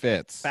like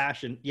fits.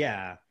 Fashion.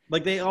 Yeah.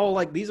 Like they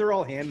all these are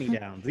all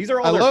hand-me-downs. These are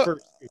all I their love-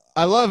 first.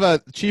 I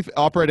love Chief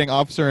Operating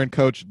Officer and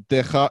Coach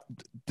De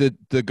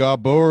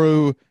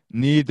Gaboru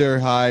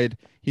Niederheid.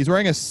 He's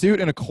wearing a suit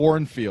in a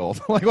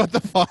cornfield. Like, what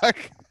the fuck?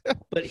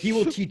 But he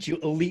will teach you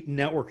elite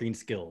networking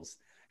skills,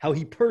 how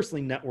he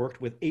personally networked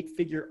with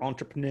 8-figure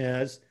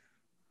entrepreneurs,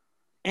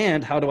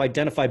 and how to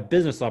identify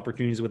business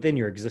opportunities within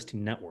your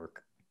existing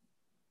network.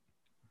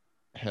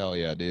 Hell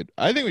yeah, dude.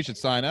 I think we should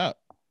sign up.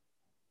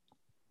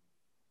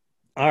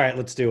 All right,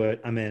 let's do it.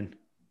 I'm in.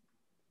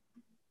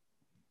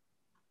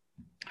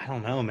 I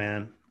don't know,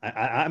 man.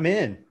 I'm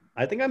in.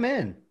 I think I'm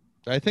in.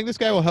 I think this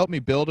guy will help me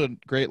build a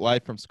great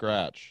life from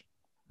scratch.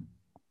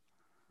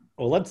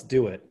 Well, let's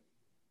do it.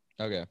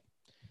 Okay.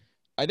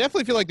 I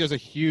definitely feel like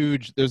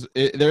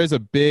there is a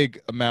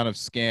big amount of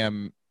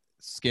scam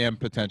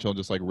potential,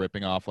 just like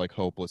ripping off like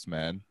hopeless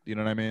men. Do you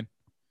know what I mean?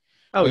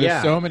 Oh, There's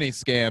yeah. so many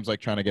scams like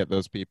trying to get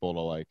those people to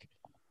like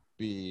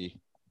be.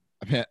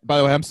 I mean, by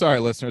the way, I'm sorry,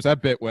 listeners.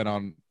 That bit went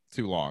on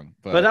too long.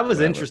 But that was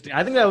whatever. interesting.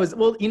 I think that was,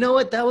 well, you know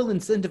what? That will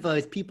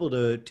incentivize people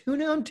to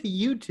tune on to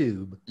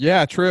YouTube.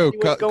 Yeah, true. See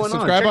what's going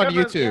Subscribe Check on out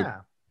YouTube yeah.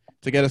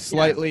 to get a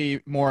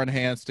slightly more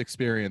enhanced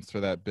experience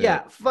for that bit.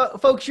 Yeah,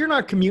 folks, you're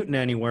not commuting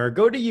anywhere.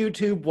 Go to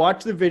YouTube,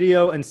 watch the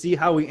video, and see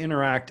how we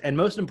interact. And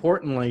most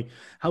importantly,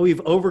 how we've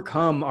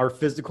overcome our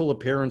physical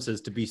appearances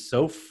to be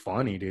so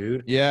funny,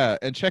 dude. Yeah,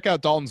 and check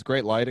out Dalton's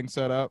great lighting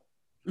setup.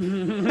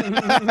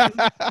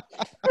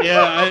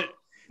 Yeah,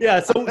 Yeah.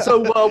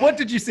 So what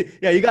did you see?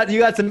 Yeah, you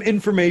got some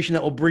information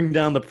that will bring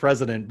down the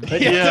president.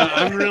 But yeah.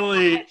 I'm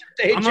really.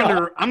 day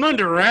job. I'm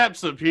under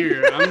wraps up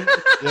here.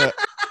 Yeah.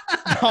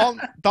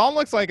 Dalton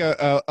looks like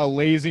a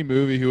lazy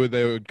movie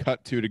they would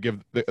cut to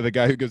give the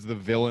guy who gives the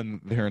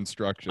villain their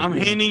instructions. I'm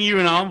handing you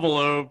an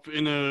envelope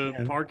in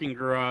a parking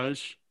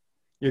garage.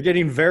 You're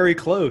getting very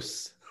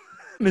close,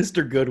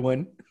 Mr.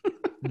 Goodwin.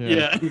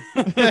 Yeah.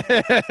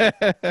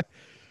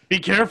 Be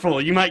careful,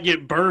 you might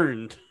get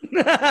burned.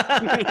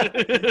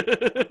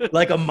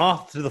 Like a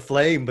moth to the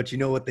flame, but you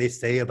know what they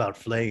say about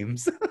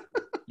flames.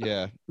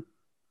 Yeah.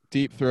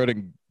 Deep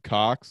throating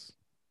cocks.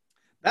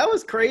 That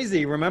was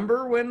crazy.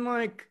 Remember when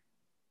like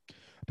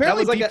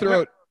Apparently, that was like deep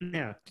throat.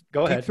 Yeah,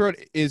 go ahead. Deep throat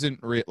isn't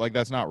real. Like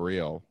that's not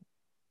real.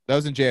 That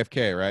was in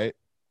JFK, right?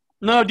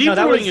 No, deep No,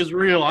 that throating was- is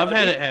real. I've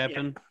had it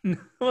happen.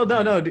 Well,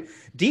 no.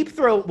 Deep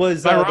Throat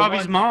was By the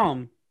Robbie's one-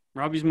 mom.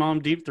 Robbie's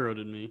mom deep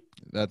throated me.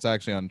 That's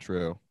actually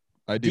untrue.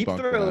 I Deep debunked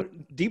that.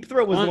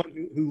 Throat was the What?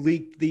 one who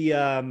leaked the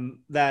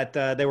that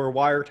they were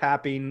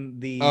wiretapping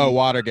the. Oh,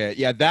 Watergate.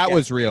 Yeah, that Yeah,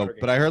 was real.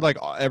 Watergate. But I heard like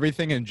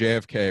everything in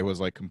JFK was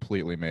like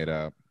completely made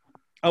up.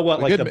 Oh, what,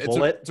 a like good- the it's a-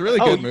 bullet? it's a really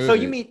oh, good movie. So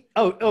you mean?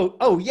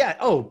 Oh, yeah.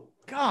 Oh,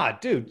 God,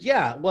 dude.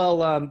 Yeah. Well,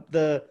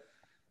 the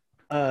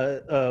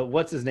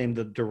what's his name?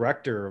 The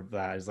director of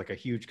that is like a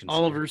huge.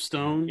 conspiracy. Oliver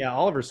Stone. Yeah,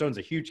 Oliver Stone's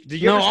a huge.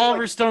 Did you No, ever see,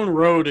 Oliver like, Stone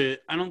wrote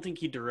it. I don't think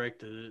he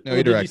directed it. No, he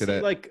did you directed see,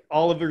 it. Like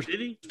Oliver Did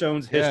he?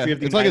 Stone's Yeah, history of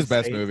the it's like his United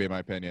best States? movie in my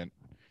opinion.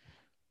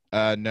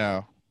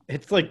 No.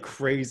 It's like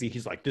crazy.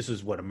 He's like, this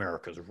is what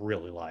America's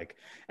really like.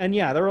 And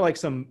yeah, there were like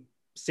some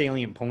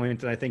salient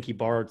points, and I think he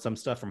borrowed some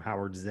stuff from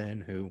Howard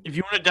Zinn, who If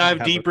you want to dive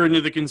Have deeper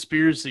into the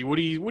conspiracy, what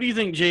do you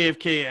think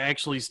JFK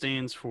actually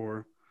stands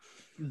for?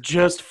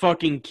 Just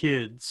fucking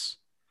kids.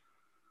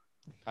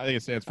 I think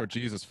it stands for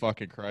Jesus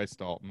fucking Christ,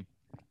 Dalton.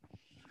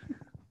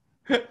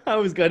 I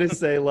was gonna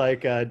say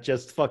like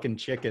just fucking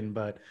chicken,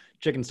 but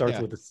chicken starts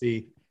Yeah. with a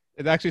C.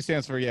 It actually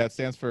stands for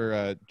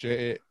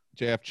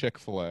JF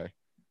Chick-fil-A.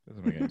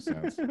 Doesn't make any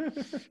sense.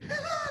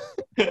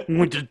 We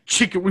went to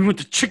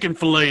chicken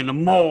fillet in the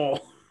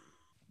mall.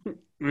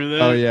 Remember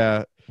that? Oh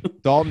yeah.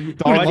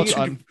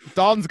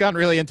 Dalton's gotten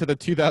really into the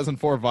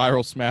 2004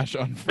 viral smash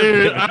on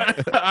Dude,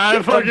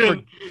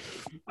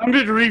 I've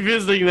been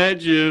revisiting that,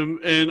 Jim,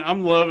 and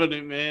I'm loving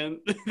it, man.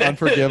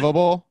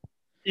 Unforgivable.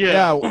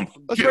 Yeah.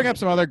 Let's bring up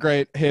some other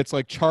great hits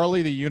like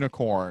Charlie the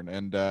Unicorn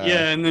and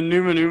Yeah, and the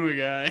Numa Numa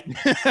guy.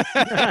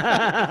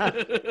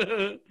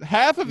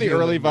 half of the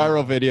early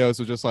viral videos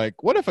was just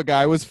like, what if a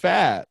guy was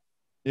fat?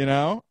 You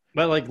know?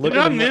 But like, look Dude,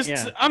 at I him, missed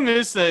yeah. I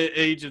miss that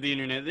age of the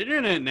internet. The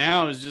internet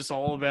now is just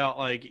all about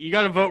like you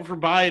got to vote for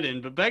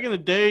Biden, but back in the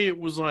day it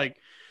was like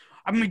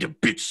I made the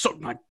bitch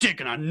suck my dick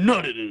and I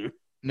nutted in her.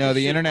 No,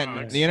 the Shit internet.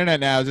 sucks. The internet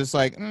now is just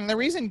like the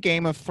reason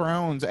Game of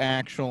Thrones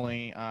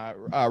actually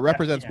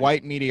represents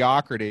white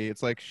mediocrity.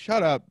 It's like,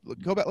 shut up.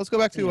 Go back. Let's go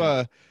back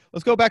to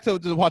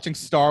watching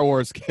Star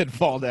Wars kid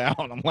fall down.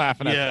 I'm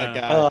laughing at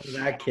that guy. Oh,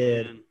 that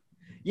kid.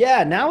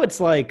 Yeah, now it's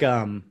like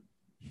oh,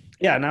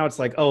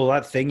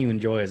 that thing you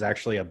enjoy is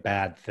actually a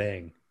bad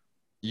thing.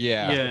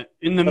 Yeah,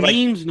 and the But, like-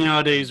 memes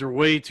nowadays are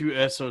way too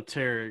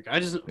esoteric.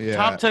 Yeah.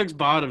 Top text,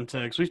 bottom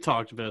text. We've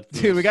talked about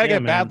this. Dude, we gotta Yeah,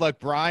 get man. Bad Luck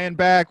Brian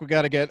back. We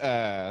gotta get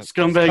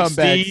Scumbag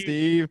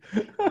Steve.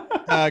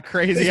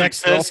 Crazy Success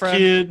ex-girlfriend.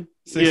 Kid.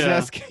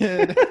 Success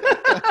Kid.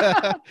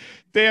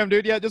 Damn,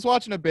 dude. Yeah, just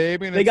watching a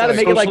baby. And They it's got to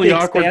like, make it like the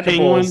socially awkward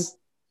penguin. Expandables,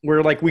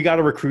 where like we got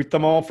to recruit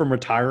them all from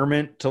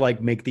retirement to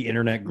like make the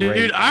internet great.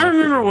 Dude, I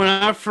remember when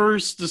I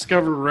first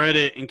discovered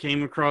Reddit and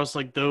came across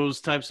like those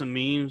types of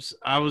memes.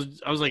 I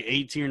was like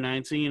 18 or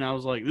 19. I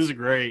was like, this is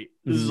great.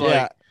 This is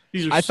Yeah. like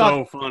these are I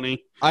so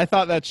funny. I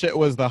thought that shit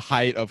was the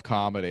height of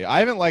comedy. I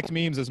haven't liked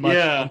memes as much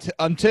Yeah.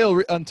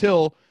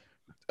 until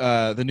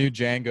the new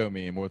Django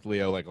meme with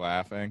Leo like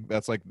laughing.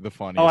 That's like the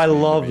funniest. Oh, I meme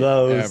to love me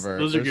those. Ever.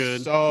 Those are They're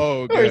good.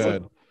 So He's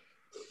good.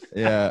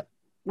 Yeah.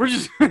 We're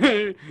just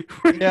Yeah,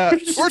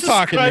 we're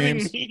talking describing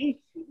memes.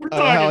 We're Oh,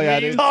 talking hell yeah,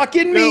 memes. dude.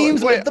 Talking No,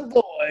 memes wait. with the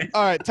boy.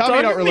 All right, tell me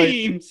you don't Talking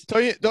relate. memes. Tell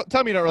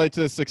me you don't relate to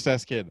the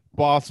success kid.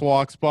 Boss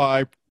walks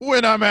by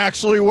when I'm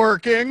actually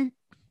working.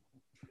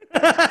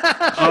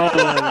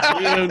 Oh,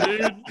 yeah,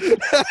 dude.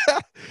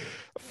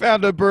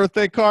 Found a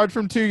birthday card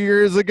from 2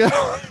 years ago.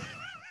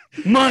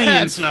 Money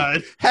Had-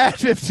 inside. Had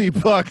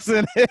 $50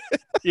 in it.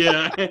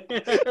 Yeah.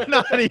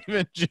 Not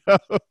even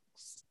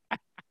jokes.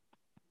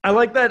 I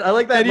like that. I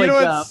like that. And you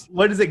Like, know what's-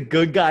 what is it?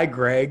 Good guy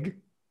Greg.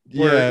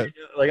 Yeah.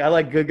 Like I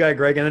like Good Guy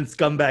Greg, and then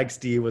Scumbag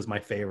Steve was my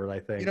favorite. I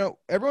think. You know,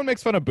 everyone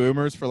makes fun of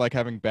boomers for like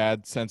having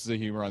bad senses of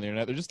humor on the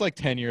internet. They're just like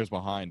 10 years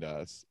behind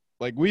us.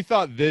 Like we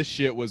thought this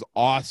shit was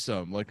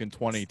awesome, like in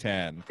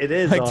 2010, it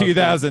is like awesome.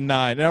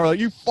 2009. And now we're like,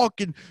 you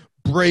fucking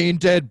brain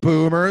dead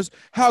boomers.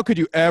 How could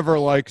you ever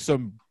like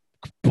some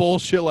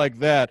bullshit like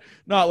that?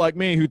 Not like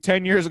me, who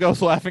 10 years ago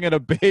was laughing at a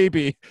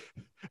baby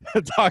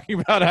talking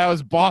about how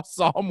his boss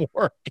saw him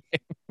working.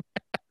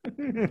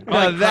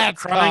 Now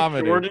that's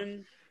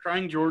comedy.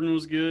 Crying Jordan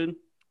was good.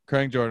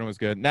 Crying Jordan was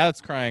good. Now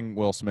it's Crying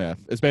Will Smith.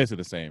 It's basically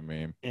the same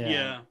meme.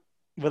 Yeah.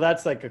 But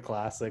that's like a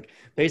classic.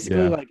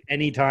 Basically, Yeah. like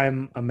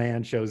anytime a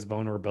man shows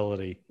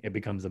vulnerability, it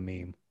becomes a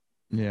meme.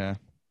 Yeah.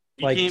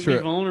 You Like, can't sure.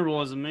 be vulnerable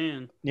as a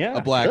man. Yeah,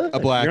 A black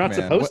good. man. You're not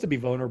supposed What- to be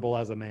vulnerable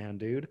as a man,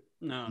 dude.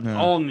 No, No.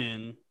 all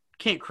men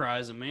can't cry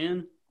as a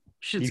man.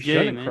 Shit's You gay,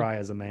 shouldn't man. cry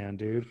as a man,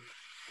 dude.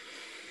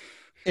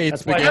 Ate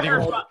That's why spaghetti.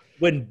 it's called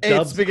when Ate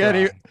dubs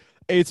spaghetti. cry.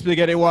 Ate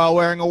spaghetti while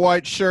wearing a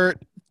white shirt.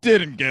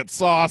 Didn't get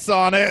sauce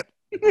on it.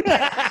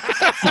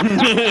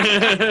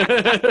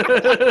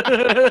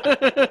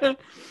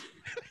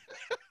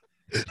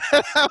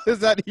 How is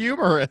that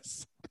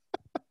humorous?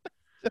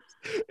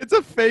 It's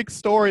a fake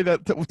story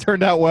that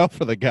turned out well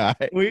for the guy.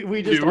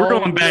 We just Dude, we're all-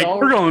 going back. we all-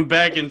 We're going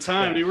back in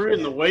time, dude. We're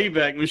in the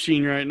Wayback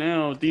Machine right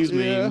now with these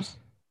Yeah.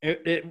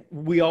 memes.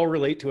 we all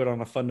relate to it on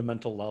a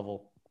fundamental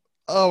level.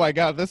 Oh my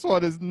god, this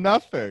one is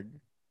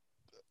nothing.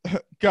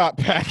 Got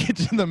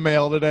package in the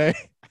mail today.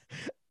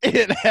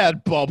 It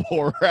had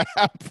bubble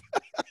wrap.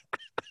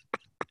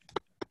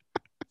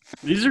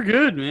 These are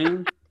good,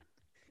 man.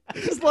 I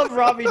just love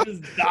Robbie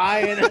just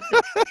dying.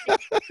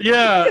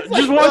 Yeah, It's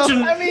just like, watching.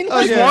 well, I mean,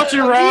 just like, watching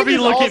a meme Robbie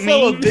is look at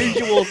also a memes.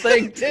 visual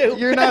thing too.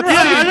 You're not Yeah,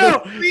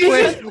 I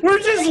seeing know. We're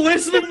just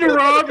listening to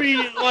Robbie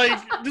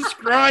like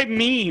describe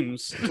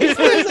memes. He's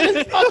losing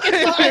his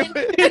fucking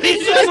mind.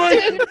 He's just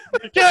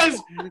like, guys,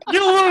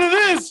 get a load of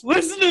this.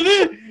 Listen to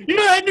this. You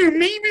know that new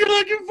meme you're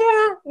looking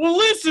for? Well,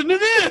 listen to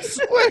this.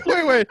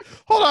 Wait.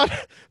 Hold on.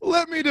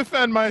 Let me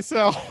defend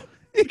myself.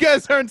 You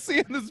guys aren't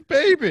seeing this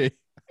baby.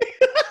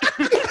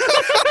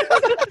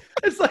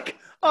 It's like,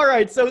 all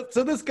right, so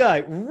this guy,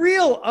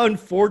 real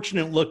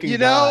unfortunate looking. You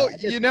know, guy.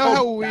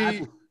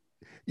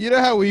 you know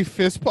how we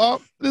fist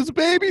pump? This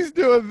baby's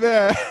doing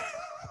that.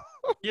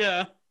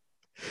 Yeah.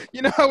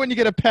 You know how when you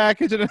get a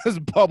package and it has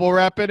bubble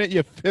wrap in it,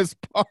 you fist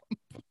pump?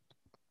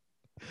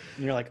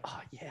 And you're like, oh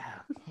yeah,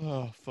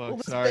 Oh fuck, well,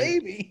 this sorry.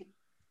 baby.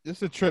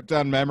 Just a trip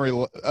down memory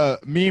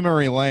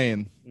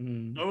lane.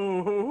 Mm.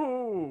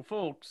 Oh,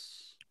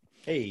 folks.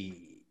 Hey,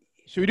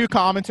 Should we do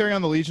commentary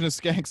on the Legion of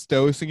Skanks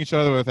dosing each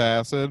other with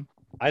acid?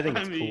 I think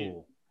I it's mean,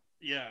 cool.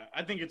 Yeah,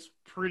 I think it's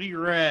pretty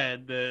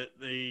rad that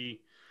they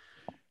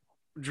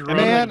drug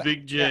Man,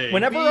 Big J.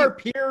 Whenever our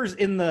peers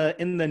in the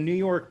New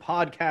York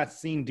podcast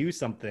scene do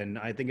something,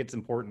 I think it's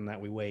important that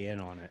we weigh in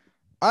on it.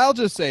 I'll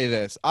just say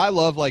this. I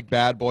love like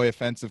bad boy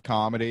offensive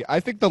comedy. I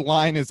think the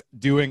line is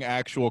doing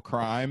actual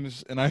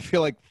crimes, and I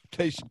feel like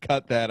they should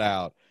cut that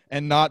out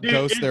and not Dude,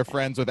 dose their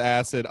friends with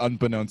acid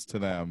unbeknownst to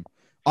them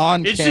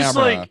on It's camera. just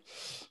like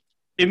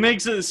it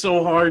makes it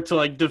so hard to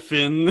like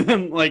defend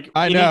them. Like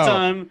I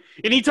know.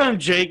 anytime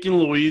Jake and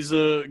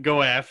Louisa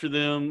go after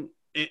them,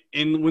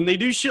 and when they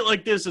do shit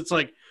like this, it's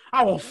like,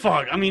 oh well,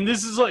 fuck. I mean,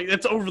 this is like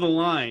that's over the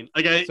line.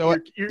 Like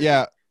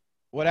Yeah.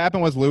 What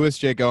happened was Louis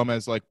J.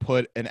 Gomez like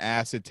put an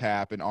acid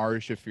tap in Ari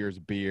Shafir's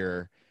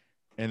beer,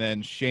 and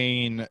then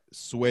Shane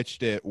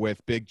switched it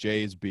with Big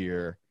J's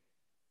beer.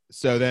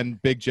 So then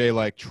Big J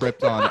like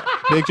tripped on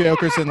Big J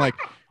Okerson like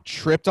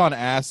tripped on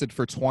acid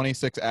for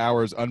 26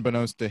 hours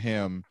unbeknownst to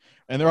him.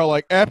 And they're all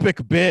like,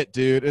 epic bit,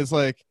 dude. It's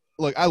like,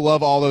 look, I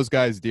love all those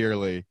guys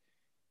dearly.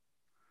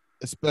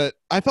 But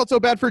I felt so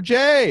bad for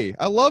Jay.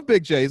 I love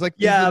Big J. He's like,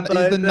 Yeah,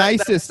 he's the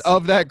nicest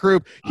of that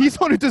group. He's the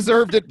one who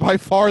deserved it by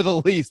far the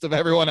least of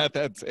everyone at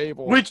that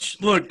table. which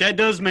look that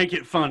does make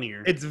it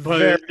funnier. It's but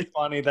very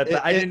funny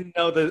that I didn't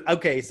know the.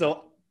 Okay,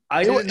 so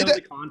I didn't know it-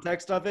 the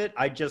context of it.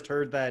 I just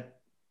heard that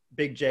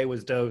Big J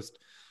was dosed,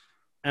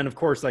 and of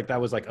course, like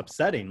that was like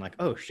upsetting. Like,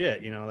 oh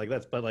shit, you know, like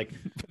that's. But like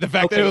the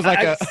fact that it was like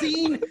I've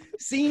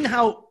seen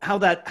how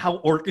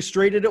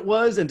orchestrated it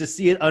was, and to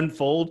see it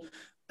unfold.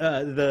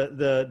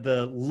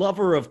 The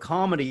lover of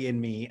comedy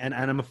in me, and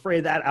I'm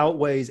afraid that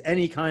outweighs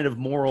any kind of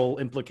moral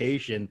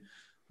implication.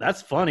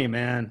 That's funny,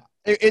 man.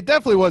 It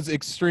definitely was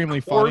extremely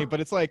funny, Or- but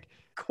it's like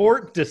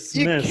Court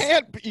dismissed.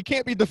 You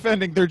can't be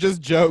defending they're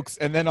just jokes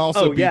and then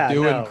also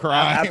doing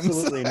crimes.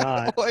 Absolutely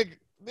not. Like,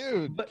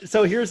 dude. But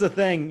so here's the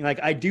thing. Like,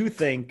 I do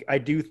think,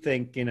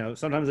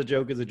 sometimes a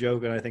joke is a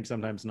joke, and I think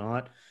sometimes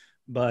not.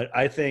 But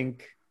I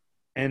think,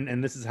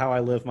 and this is how I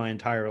live my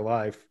entire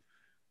life.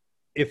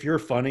 If you're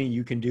funny,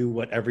 you can do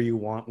whatever you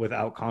want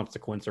without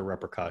consequence or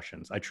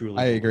repercussions. I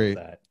truly agree.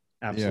 that.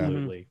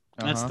 Absolutely.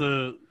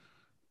 Uh-huh.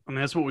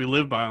 That's what we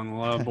live by on the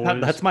Loud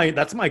Boys.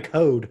 That's my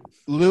code.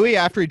 Louis,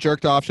 after he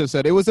jerked off, should have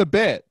said it was a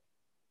bit.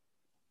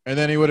 And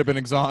then he would have been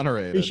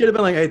exonerated. He should have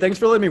been like, "Hey, thanks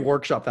for letting me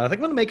workshop that. I think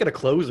I'm gonna make it a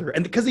closer."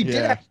 And because he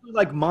did actually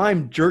like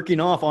mime jerking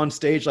off on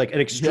stage like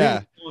an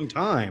extremely long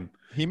time.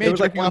 He made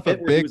jerking off a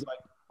big.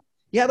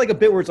 He had like a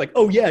bit where it's like,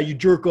 "Oh yeah, you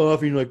jerk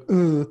off," and you're like,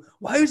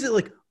 "Why is it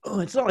like?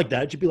 Oh, it's not like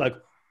that." It should be like,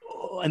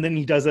 "Oh," and then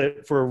he does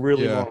it for a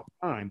really long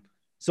time.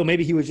 So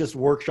maybe he was just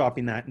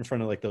workshopping that in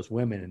front of like those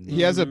women. And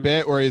he has a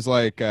bit where he's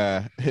like,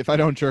 "If I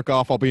don't jerk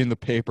off, I'll be in the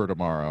paper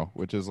tomorrow,"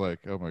 which is like,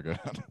 oh my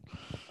god.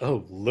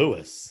 Oh,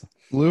 Louis.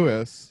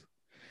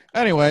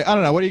 Anyway, I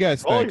don't know. What do you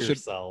guys think?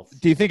 Yourself.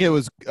 Do you think it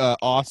was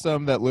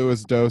awesome that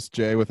Louis dosed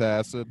Jay with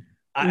acid?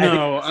 I think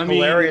it's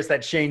hilarious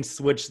that Shane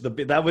switched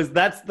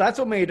that's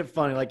what made it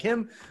funny. Like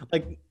him,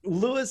 like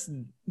Louis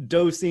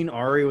dosing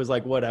Ari was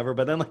like whatever,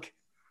 but then like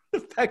the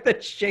fact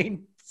that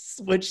Shane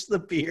switched the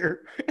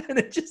beer and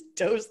it just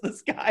dosed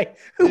this guy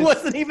who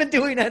wasn't even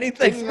doing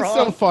anything wrong. It's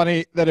so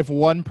funny that if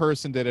one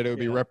person did it, it would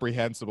be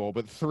reprehensible,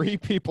 but 3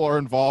 people are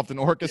involved in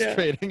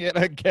orchestrating it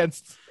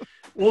against.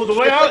 Well, the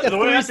way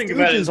I think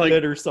about it is like,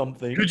 or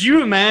something. Could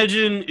you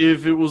imagine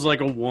if it was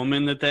like a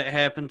woman that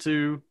happened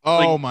to?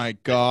 Oh like, my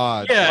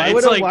god! Yeah,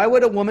 why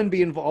would a woman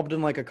be involved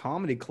in like a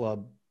comedy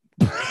club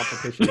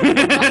competition?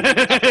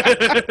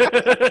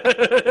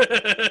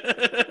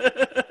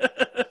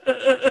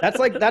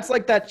 That's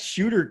like that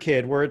shooter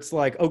kid where it's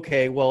like,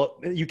 okay,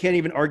 well, you can't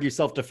even argue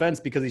self-defense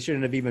because he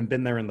shouldn't have even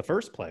been there in the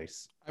first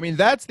place. I mean,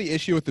 that's the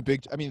issue with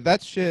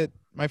that shit.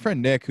 My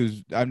friend Nick,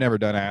 I've never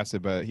done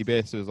acid, but he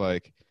basically was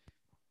like,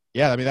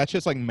 yeah, I mean, that's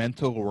just like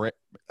mental rape.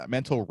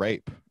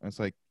 And it's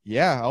like,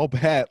 yeah, I'll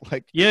bet.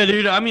 Like, yeah,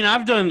 dude. I mean,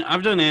 I've done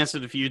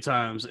acid a few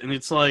times, and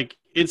it's like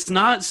it's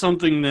not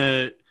something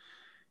that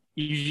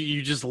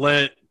you just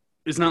let.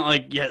 It's not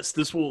like, yes,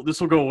 this will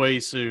go away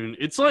soon.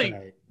 It's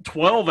like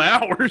 12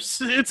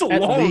 hours. It's a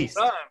long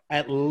time.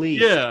 At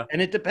least. Yeah. And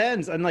it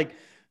depends. And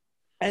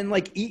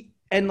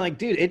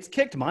dude, it's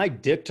kicked my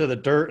dick to the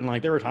dirt. And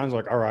like there were times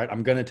like, all right,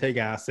 I'm gonna take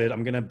acid.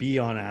 I'm gonna be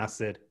on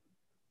acid.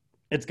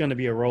 It's gonna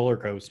be a roller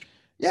coaster.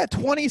 Yeah,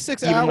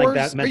 26 Even hours. Like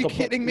that Are you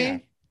kidding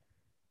me?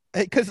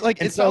 Because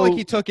like it's not like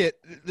he took it.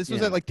 This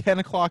was at like 10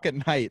 o'clock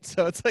at night.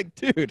 So it's like,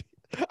 dude,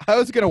 I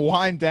was gonna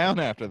wind down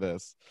after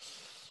this.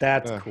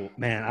 That's cool,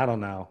 man. I don't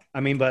know. I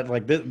mean, but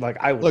like this, like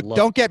I would look.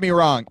 Don't get me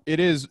wrong.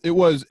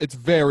 It's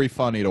very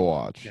funny to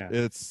watch. Yeah.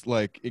 It's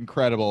like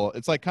incredible.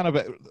 It's like kind of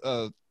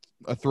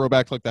a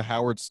throwback to like the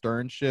Howard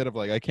Stern shit of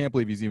like, I can't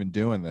believe he's even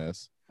doing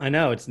this. I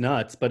know it's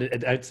nuts, but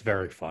it's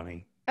very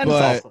funny. And it's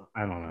also,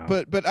 I don't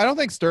know. But I don't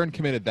think Stern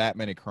committed that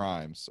many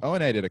crimes.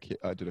 O&A did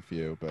a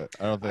few, but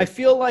I don't think. I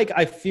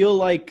feel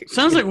like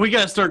sounds like we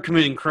got to start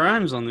committing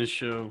crimes on this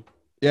show.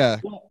 Yeah.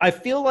 Well, I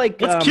feel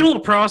like let's kill a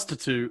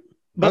prostitute.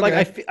 But like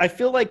I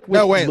feel like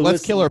no, wait,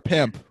 let's kill her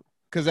pimp,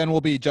 because then we'll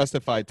be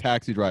justified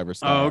taxi driver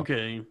style. Oh,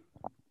 okay.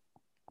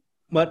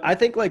 But I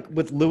think like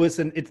with Louis,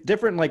 and it's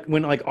different. Like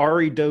when like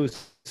Ari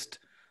dosed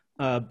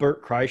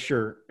Bert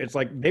Kreischer, it's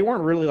like they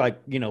weren't really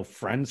like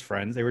friends.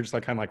 They were just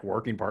like kind of like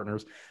working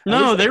partners.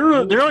 No,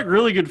 they're like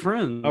really good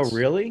friends. Oh,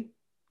 really?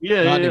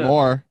 Yeah. Not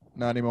anymore.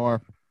 Not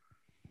anymore.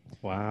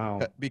 Wow.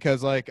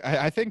 Because like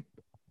I think,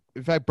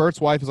 in fact, Bert's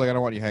wife is like, I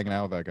don't want you hanging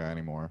out with that guy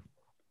anymore.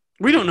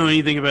 We don't know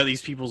anything about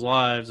these people's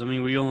lives. I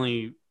mean, we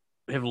only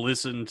have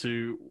listened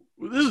to.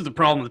 This is the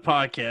problem with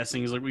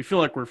podcasting. Is like we feel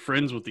like we're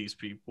friends with these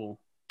people.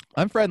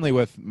 I'm friendly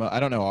with.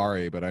 I don't know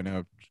Ari, but I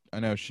know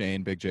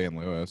Shane, Big J, and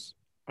Louis.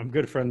 I'm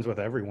good friends with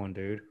everyone,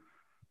 dude.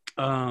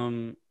 I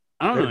don't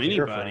know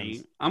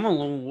anybody. I'm a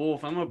lone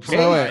wolf. I'm a.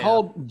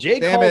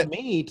 Jay called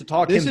me to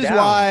talk him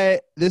down.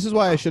 This is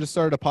why I should have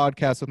started a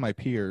podcast with my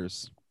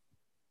peers,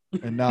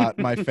 and not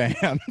my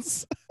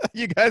fans.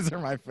 You guys are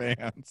my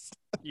fans.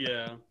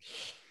 Yeah.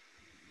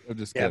 I'm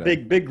just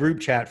kidding. Big group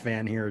chat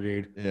fan here,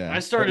 dude. Yeah, I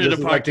started a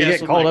podcast like to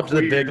get called up to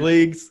the big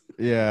leagues.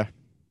 Yeah,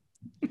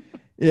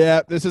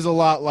 yeah. This is a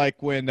lot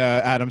like when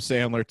Adam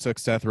Sandler took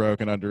Seth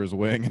Rogen under his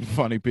wing in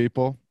Funny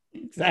People.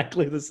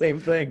 Exactly the same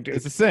thing, dude.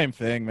 It's the same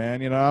thing,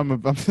 man.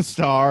 I'm the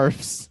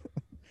stars.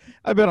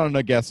 I've been on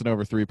a guest in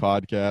over 3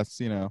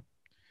 podcasts.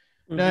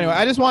 Mm-hmm. Anyway,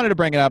 I just wanted to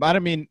bring it up. I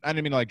didn't mean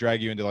to like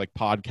drag you into like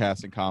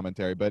podcasting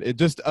commentary, but it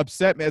just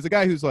upset me as a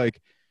guy who's like.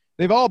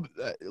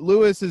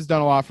 Louis has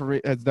done a lot for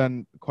me, has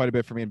done quite a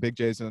bit for me, and Big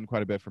J's done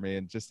quite a bit for me.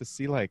 And just to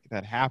see like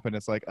that happen,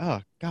 it's like, oh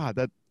God,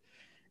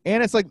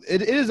 and it's like,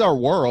 it is our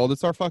world.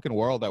 It's our fucking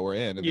world that we're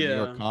in the New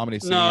York comedy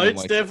scene. No, it's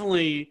like,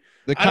 definitely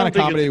the kind of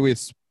comedy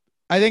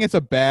I think it's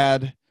a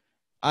bad,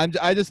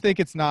 I just think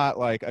it's not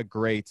like a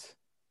great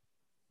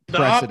The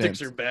precedent.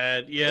 optics are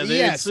bad. Yeah,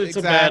 Yes, it's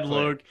a bad exactly.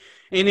 look,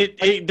 and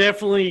it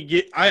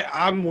definitely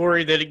I'm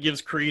worried that it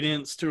gives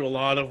credence to a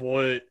lot of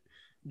what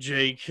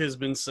Jake has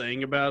been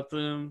saying about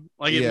them.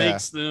 Like it Yeah.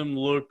 makes them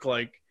look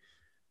like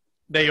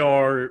they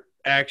are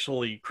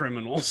actually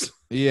criminals.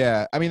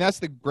 Yeah, I mean that's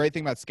the great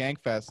thing about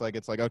Skankfest. Like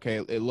it's like, okay,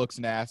 it looks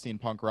nasty and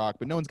punk rock,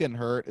 but no one's getting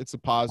hurt. It's a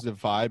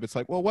positive vibe. It's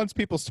like, well, once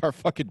people start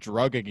fucking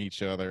drugging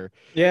each other,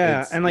 Yeah,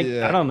 It's- and like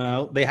yeah. I don't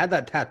know, they had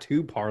that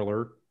tattoo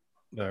parlor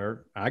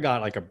there. I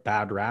got like a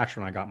bad rash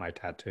when I got my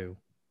tattoo.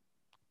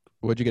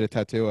 what'd you get a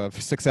tattoo of?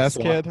 Success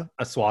Kid.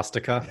 A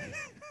swastika.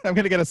 I'm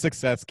gonna get a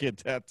Success Kid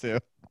tattoo.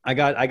 I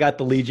got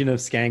the Legion of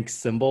Skanks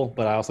symbol,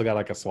 but I also got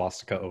like a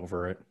swastika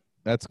over it.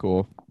 That's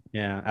cool.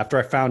 Yeah. After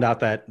I found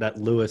out that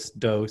Lewis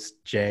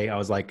dosed Jay, I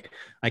was like,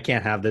 I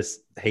can't have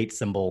this hate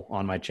symbol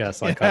on my chest.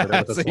 So I covered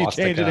it with a So you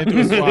changed swastika. it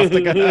into a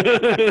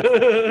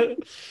swastika.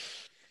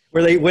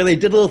 where they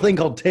did a little thing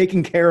called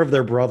taking care of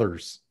their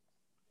brothers.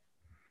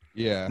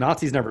 Yeah.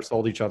 Nazis never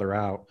sold each other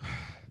out.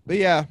 But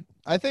yeah,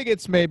 I think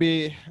it's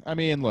maybe. I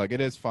mean, look,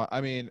 it is fun. I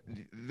mean,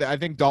 I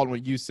think Dalton,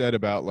 what you said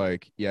about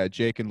like, yeah,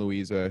 Jake and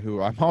Louisa,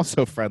 who I'm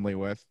also friendly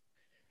with.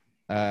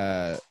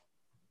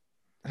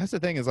 That's the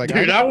thing is like,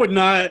 Dude, I would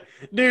not.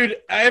 Dude,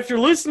 after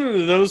listening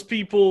to those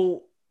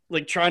people,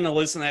 like trying to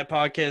listen to that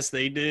podcast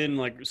they did and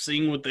like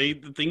seeing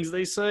the things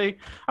they say,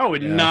 I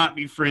would Yeah. not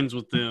be friends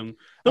with them. I'm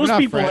Those not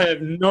people friend-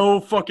 have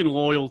no fucking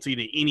loyalty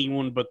to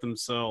anyone but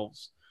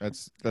themselves.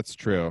 that's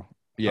true.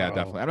 Yeah, Uh-oh.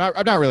 definitely.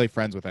 I'm not really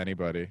friends with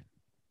anybody.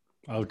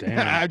 Oh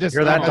damn! I just-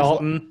 Hear that, I'm-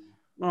 Dalton?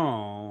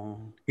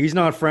 Oh, He's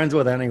not friends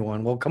with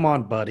anyone. Well, come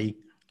on, buddy.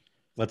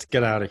 Let's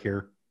get out of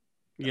here.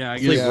 yeah. I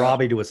Let's guess. leave Yeah.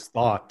 Robbie to his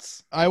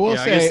thoughts. I will I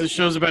guess say, this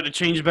show's about to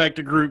change back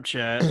to group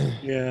chat.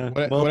 Yeah.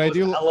 What I it was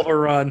do- a hell of a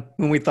run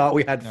when we thought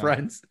we had Yeah.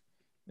 friends.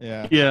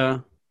 yeah. Yeah,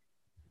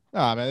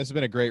 Oh man, this has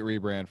been a great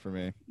rebrand for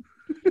me.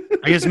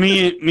 I guess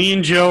me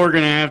and Joe are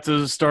gonna have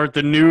to start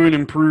the new and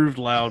improved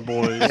Loud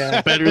Boys,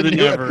 Yeah. better than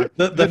New- ever.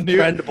 The The new-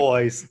 friend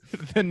boys.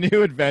 The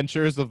new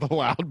adventures of the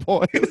Loud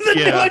Boys.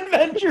 Yeah.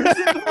 Adventures.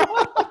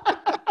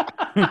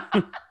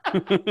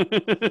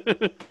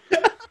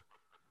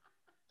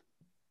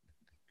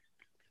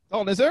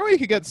 Dalton, is there a way you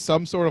could get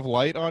some sort of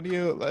light on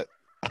you?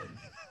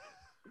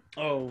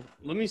 Oh,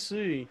 let me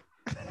see.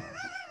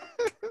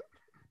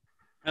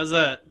 How's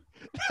that?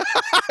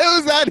 It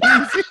was that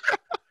easy.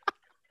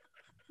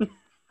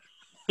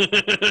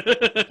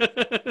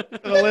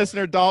 For the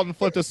listener, Dalton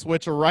flipped a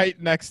switch right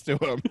next to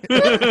him.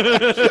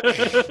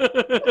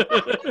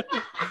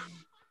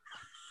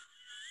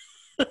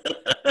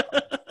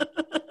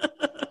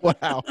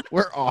 Wow,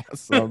 we're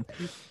awesome.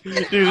 Dude,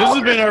 this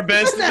has been our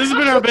best. This has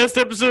been our best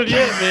episode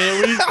yet,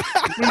 man.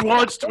 We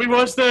watched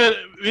that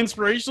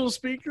inspirational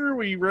speaker.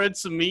 We read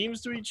some memes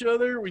to each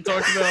other. We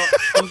talked about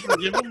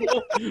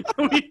Unforgivable.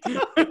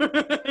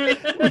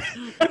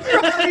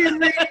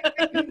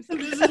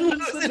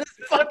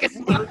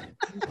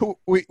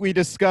 We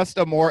discussed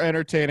a more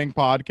entertaining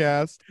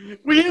podcast.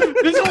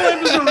 This whole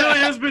episode really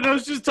has been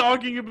us just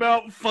talking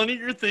about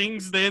funnier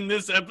things than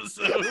this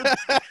episode.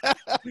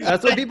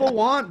 That's what people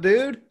want,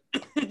 dude.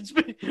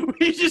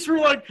 We just were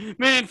like,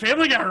 man,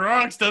 Family Guy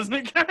rocks, doesn't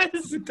it,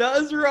 guys? It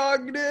does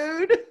wrong,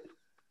 dude.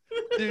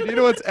 Dude, you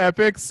know what's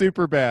epic?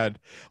 Super bad.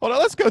 Hold on,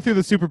 let's go through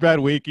the super bad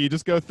wiki.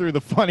 Just go through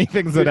the funny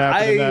things that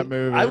happened in that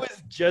movie. I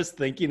was just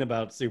thinking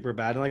about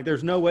Superbad, and like,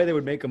 there's no way they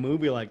would make a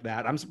movie like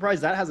that. I'm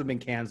surprised that hasn't been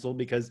canceled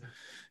because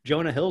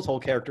Jonah Hill's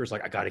whole character is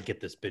like, I got to get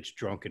this bitch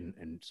drunk and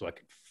so I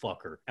can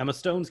fuck her. Emma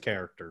Stone's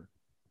character.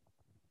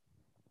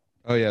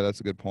 Oh yeah, that's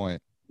a good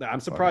point. I'm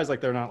surprised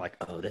like they're not like,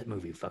 oh, that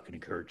movie fucking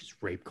encourages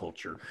rape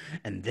culture,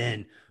 and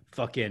then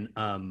fucking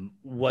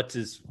what's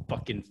his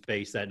fucking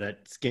face, that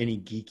skinny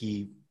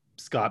geeky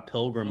Scott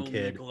Pilgrim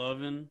kid.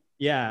 McLovin.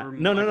 Yeah, Or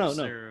no. Michael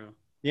Cera.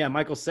 Yeah,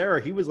 Michael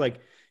Cera. He was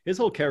like, his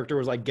whole character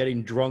was like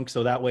getting drunk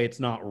so that way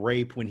it's not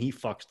rape when he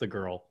fucks the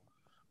girl.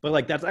 But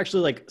like that's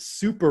actually like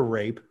super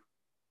rape,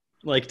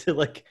 like to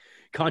like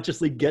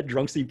consciously get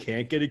drunk so you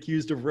can't get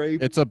accused of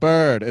rape. It's a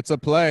bird. It's a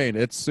plane.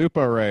 It's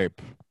super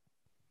rape.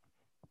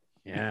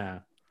 Yeah,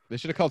 They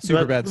should have called So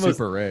that's Superbad the most-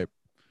 Super Rape.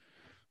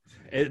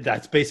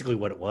 that's basically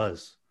what it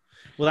was.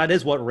 Well, that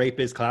is what rape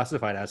is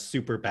classified as,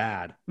 super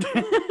bad.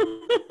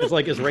 It's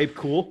like, is rape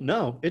cool?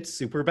 No, it's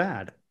super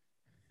bad.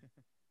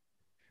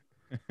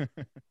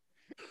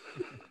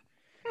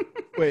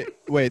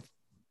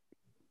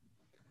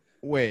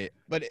 Wait.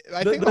 But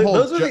I think the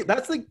whole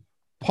That's like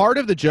part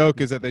of the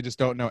joke is that they just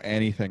don't know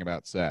anything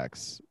about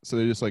sex, so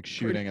they're just like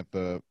shooting at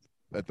the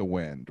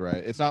wind,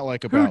 right? It's not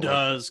like Who about like,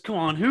 does? Come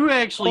on, who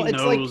actually Well,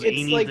 it's like- knows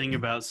it's like- anything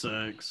about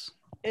sex?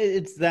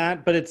 it's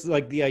that, but it's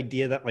like the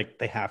idea that like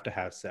they have to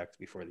have sex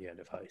before the end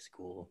of high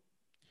school.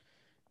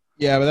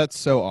 yeah, but that's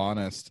so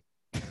honest.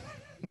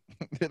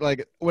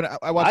 Like when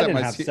I watched I that didn't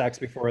my have sex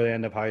before the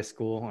end of high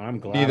school, and I'm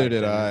glad. neither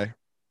did didn't. I.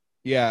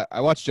 Yeah,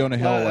 I watched Jonah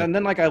Hill. Like, And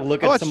then like I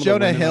look I at watched some of Jonah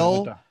the women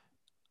Hill.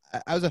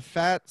 that- I was a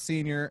fat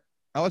senior.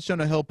 I watched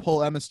Jonah Hill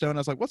pull Emma Stone. I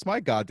was like, "What's my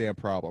goddamn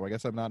problem? I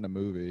guess I'm not in a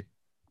movie."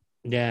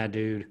 Yeah,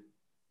 dude.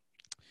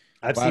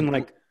 I've Wow, seen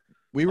like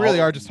We really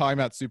all- are just talking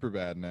about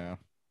Superbad now.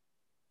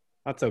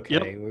 That's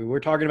okay. We're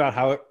talking about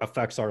how it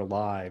affects our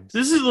lives.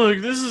 This is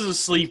a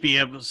sleepy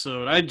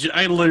episode.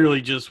 I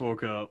literally just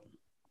woke up.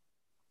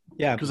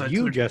 Yeah,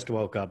 you just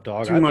woke up,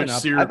 dog.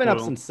 I've been up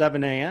since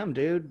 7 a.m.,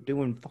 dude,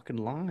 doing fucking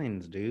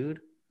lines,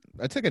 dude.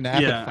 I took a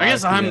nap. Yeah, at 5 I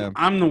guess p.m.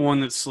 I'm the one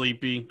that's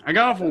sleepy. I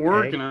got off of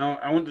work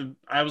and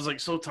I was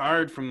like so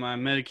tired from my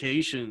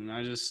medication.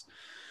 I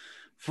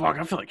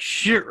feel like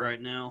shit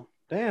right now.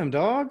 Damn,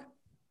 dog.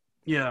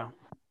 Yeah.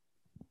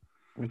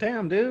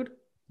 Damn, dude.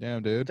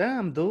 Damn, dude.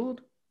 Damn,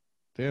 dude.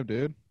 Damn,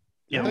 dude.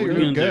 Yeah, I thought you were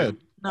doing good.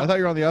 No. I thought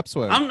you were on the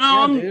upswing.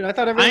 Dude, I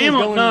thought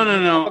everyone was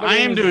going. No. I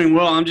am doing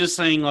well. I'm just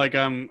saying, like,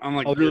 I'm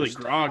like really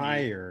groggy.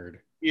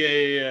 Tired.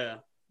 Yeah.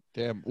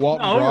 Damn.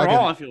 Walton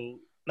overall, I feel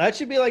that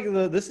should be like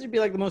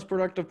the most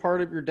productive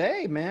part of your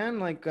day, man.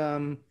 Like,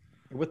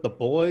 with the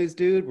boys,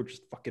 dude. We're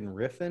just fucking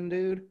riffing,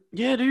 dude.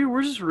 Yeah, dude.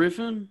 We're just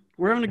riffing.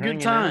 We're having a good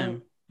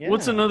time. Yeah.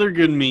 What's another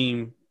good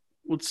meme?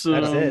 That's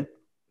it.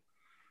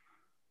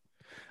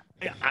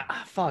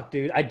 Fuck,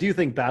 dude. I do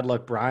think Bad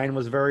Luck Brian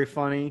was very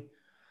funny.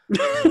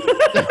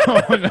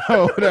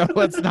 no,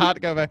 let's not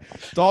go back.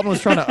 Dalton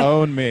was trying to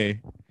own me.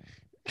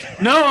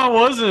 No, I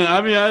wasn't. I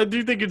mean, I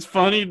do think it's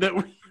funny that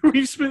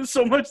we spent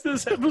so much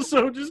this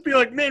episode just be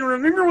like, man,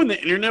 remember when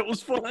the internet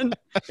was fun?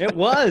 It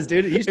was,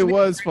 dude. It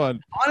was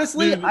fun.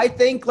 Honestly, dude. I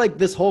think like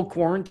this whole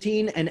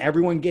quarantine and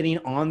everyone getting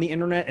on the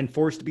internet and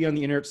forced to be on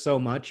the internet so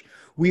much,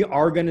 we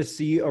are going to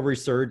see a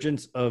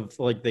resurgence of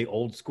like the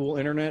old school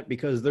internet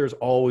because there's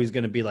always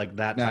going to be like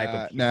that type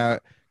of. No,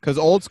 because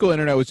old school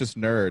internet was just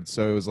nerds.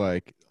 So it was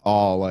like,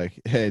 all like,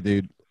 hey,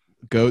 dude,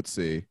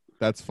 Goatsy.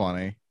 That's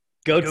funny.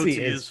 Goatsy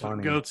is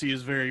funny. Goatsy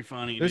is very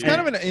funny. There's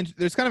kind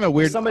of a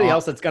weird somebody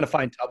else that's gonna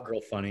find Tub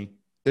Girl funny.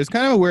 There's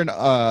kind of a weird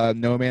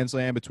no man's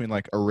land between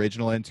like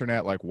original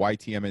internet, like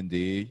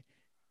YTMND,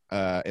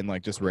 and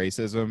like just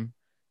racism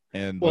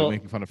and like,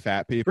 making fun of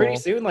fat people. Pretty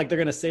soon, like they're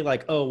gonna say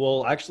like, oh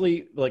well,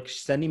 actually, like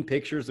sending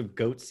pictures of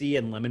Goatsy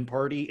and Lemon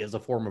Party is a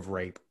form of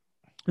rape.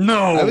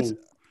 No.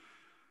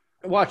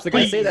 Watch, they're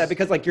going to say that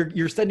because like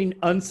you're sending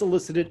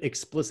unsolicited,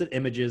 explicit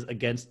images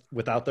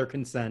without their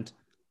consent.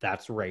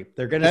 That's rape.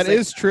 They're going to. That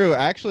is true.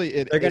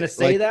 Actually, they're going to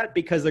say that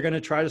because they're going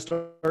to try to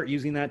start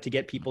using that to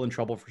get people in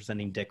trouble for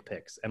sending dick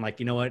pics. And like,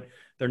 you know what?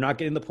 They're not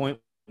getting the point.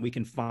 We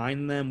can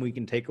fine them. We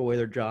can take away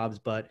their jobs.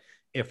 But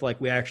if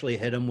like we actually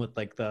hit them with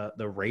like the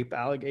rape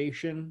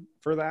allegation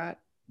for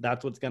that,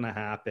 that's what's going to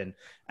happen.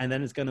 And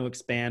then it's going to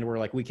expand where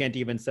like we can't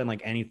even send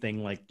like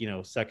anything like, you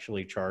know,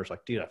 sexually charged.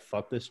 Like, dude, I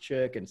fucked this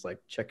chick. And it's like,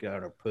 check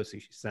out her pussy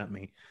she sent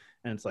me.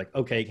 And it's like,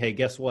 okay, hey,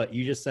 guess what?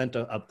 You just sent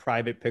a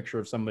private picture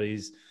of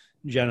somebody's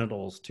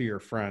genitals to your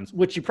friends,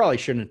 which you probably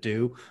shouldn't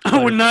do.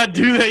 I would not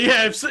do that.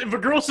 Yeah, if a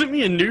girl sent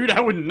me a nude,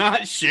 I would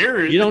not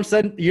share it. You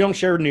don't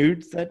share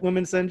nudes that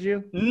women send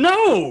you?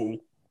 No.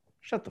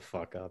 Shut the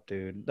fuck up,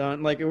 dude.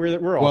 Don't, like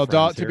we're all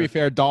friends to be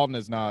fair, Dalton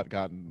has not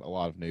gotten a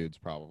lot of nudes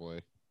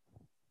probably.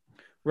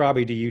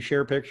 Robbie, do you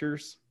share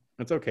pictures?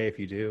 It's okay if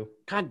you do.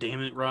 God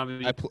damn it,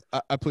 Robbie. I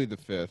plead the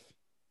fifth.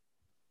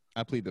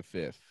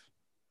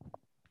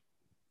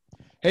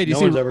 Hey, do you no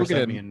see one's ever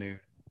sent me a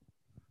nude.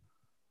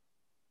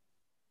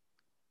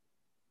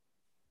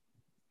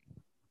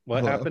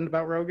 What happened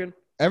about Rogan?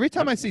 Every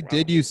time I see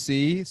 "Did you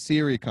see?"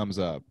 Siri comes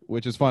up,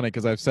 which is funny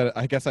because I've said it.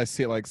 I guess I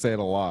say it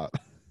a lot.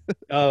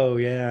 Oh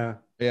yeah.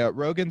 Yeah,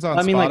 Rogan's on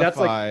Spotify. Like that's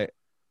like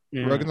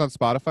Rogan's on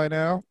Spotify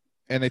now.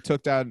 And they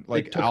took down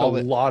like a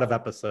lot of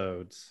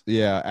episodes.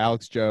 Yeah,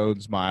 Alex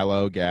Jones,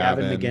 Milo,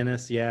 Gavin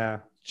McGinnis, yeah.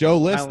 Joe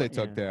List they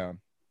took down.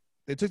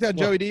 They took down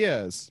Joey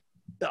Diaz.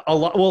 A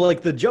lot. Well,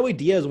 like the Joey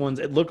Diaz ones,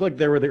 it looked like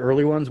they were the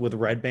early ones with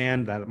Red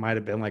Band. That might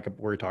have been like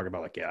where you're talking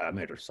about like, yeah, I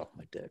made her suck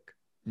my dick.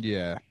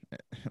 Yeah.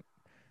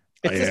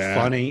 It's just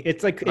funny.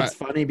 It's like it's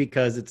funny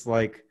because it's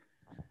like,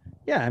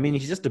 yeah, I mean,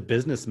 he's just a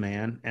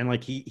businessman, and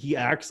like he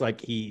acts like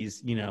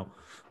he's, you know,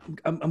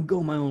 I'm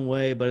going my own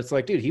way, but it's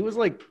like, dude, he was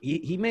like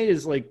he made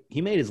his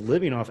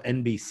living off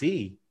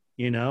NBC,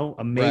 you know,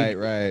 a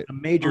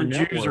major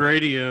Jews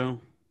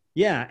radio.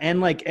 Yeah, and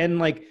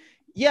UFC,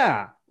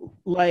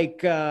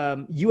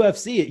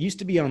 it used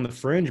to be on the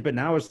fringe, but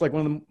now it's like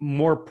one of the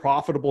more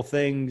profitable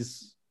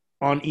things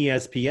on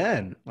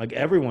ESPN. Like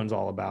everyone's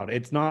all about it.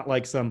 It's not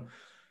like some,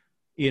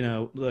 you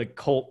know, like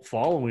cult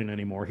following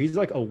anymore. He's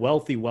like a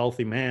wealthy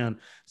man.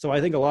 So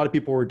I think a lot of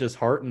people were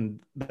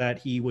disheartened that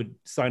he would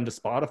sign to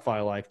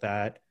Spotify like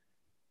that,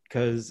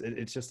 because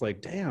it's just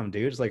like, damn,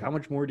 dude, it's like, how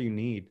much more do you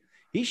need?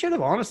 He should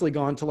have honestly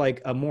gone to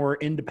like a more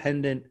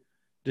independent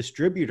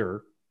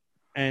distributor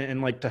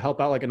and like to help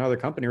out like another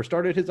company, or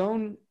started his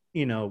own,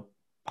 you know,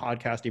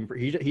 podcasting.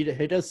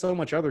 He does so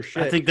much other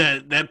shit. I think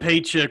that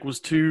paycheck was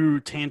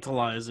too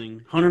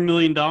tantalizing. $100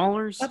 million.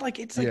 But like,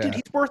 it's like, dude,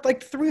 he's worth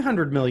like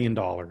 $300 million.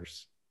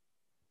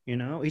 You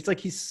know,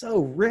 he's so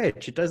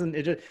rich.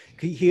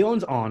 He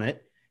owns On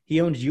It.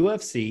 He owns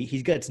UFC.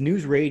 He gets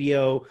News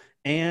Radio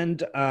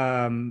and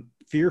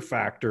Fear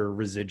Factor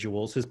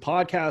residuals. His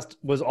podcast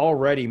was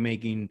already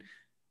making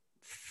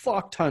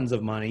fuck tons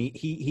of money.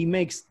 He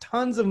makes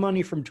tons of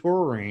money from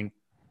touring.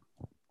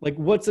 Like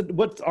what's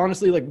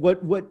honestly like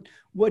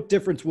what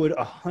difference would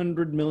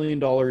 $100 million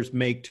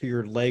make to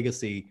your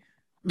legacy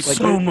Like,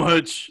 so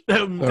much.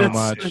 That's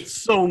much.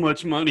 so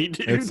much money,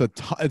 dude.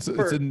 It's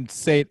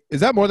insane. Is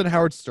that more than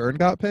Howard Stern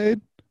got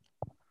paid?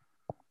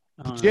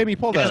 Jamie,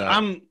 pull that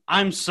up.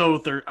 I'm so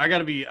thirsty.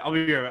 I'll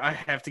be right. I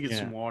have to get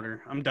some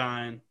water. I'm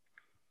dying.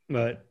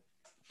 But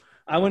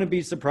I wouldn't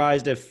be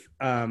surprised if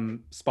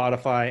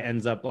Spotify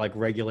ends up like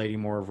regulating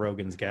more of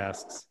Rogan's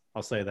guests.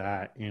 I'll say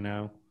that, you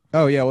know.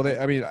 Oh yeah,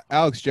 well,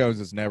 Alex Jones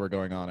is never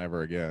going on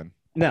ever again.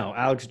 No,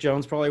 Alex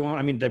Jones probably won't.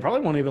 I mean, they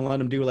probably won't even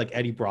let him do like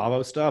Eddie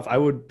Bravo stuff.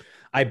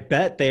 I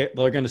bet they're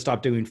going to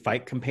stop doing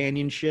Fight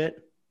Companion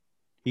shit.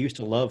 He used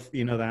to love,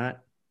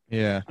 that.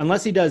 Yeah.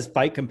 Unless he does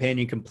Fight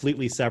Companion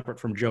completely separate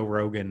from Joe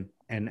Rogan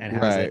and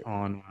has it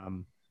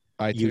on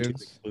YouTube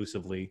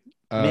exclusively.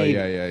 Oh, Maybe.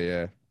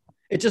 yeah.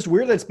 It's just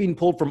weird that it's being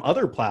pulled from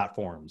other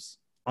platforms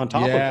on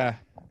top of that.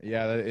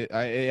 Yeah,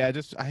 I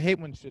hate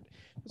when shit.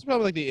 It's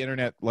probably like the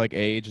internet like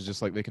age is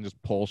just like they can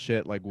just pull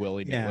shit like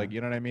willy nilly. Like,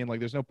 you know what I mean? Like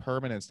there's no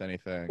permanence to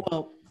anything.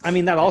 Well, I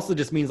mean that also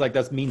just means like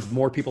that means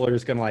more people are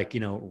just gonna like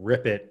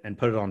rip it and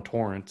put it on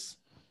torrents.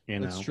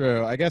 That's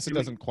true. I guess it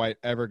doesn't quite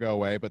ever go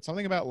away, but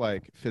something about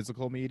like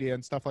physical media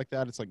and stuff like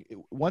that. It's like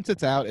once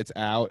it's out,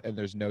 and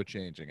there's no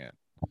changing it.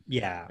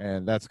 Yeah,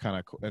 and that's kind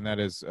of cool, and that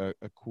is a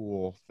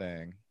cool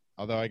thing.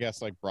 Although I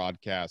guess like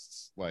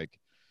broadcasts like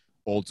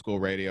old school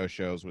radio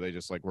shows where they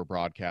just like were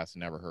broadcast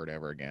and never heard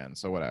ever again.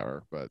 So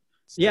whatever, but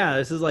yeah,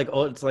 this is like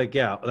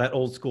that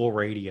old school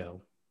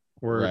radio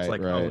where it's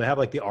like they have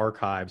like the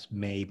archives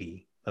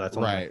maybe, but that's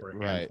only for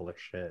a handful of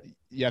shit.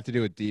 You have to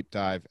do a deep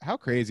dive. How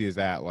crazy is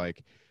that?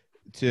 Like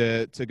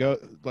to go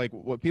like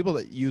what people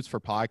that use for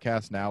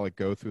podcasts now like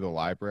go through the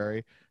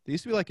library. They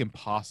used to be like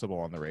impossible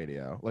on the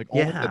radio. Like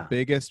all of the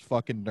biggest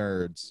fucking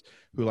nerds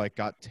who like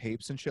got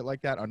tapes and shit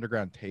like that,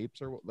 underground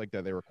tapes or like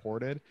that they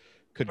recorded,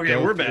 could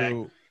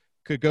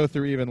go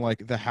through even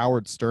like the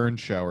Howard Stern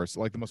show or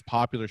like the most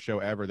popular show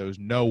ever. There was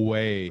no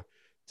way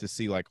to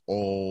see like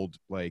old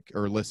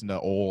or listen to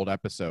old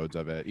episodes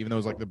of it, even though it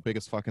was like the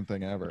biggest fucking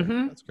thing ever.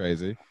 Mm-hmm. That's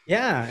crazy.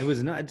 Yeah, it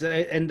was nuts.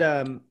 And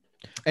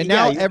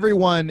now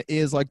everyone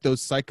is like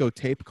those psycho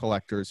tape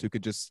collectors who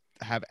could just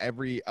have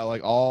every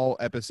like all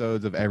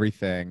episodes of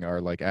everything are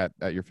like at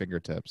your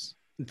fingertips.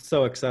 It's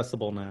so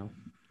accessible now.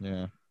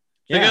 Yeah.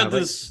 I got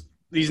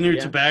these new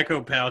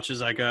tobacco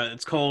pouches I got.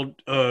 It's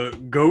called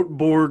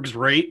Goatborg's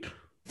Rape.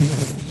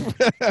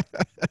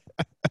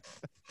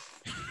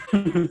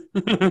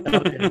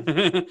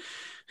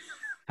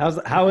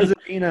 How is it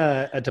being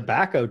a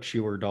tobacco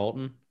chewer,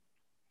 Dalton?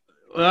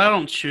 Well, I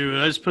don't chew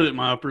it. I just put it in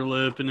my upper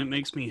lip and it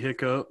makes me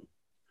hiccup.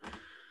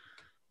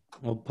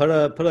 Well, put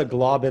a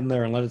glob in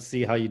there and let it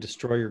see how you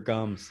destroy your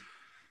gums.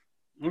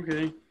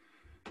 Okay.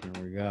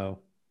 There we go.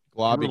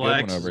 Globby good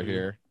one over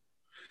here.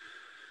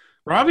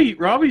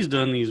 Robbie's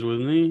done these with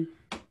me.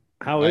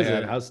 How is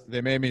it? They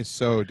made me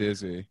so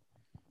dizzy.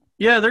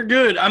 Yeah, they're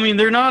good. I mean,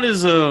 they're not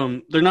as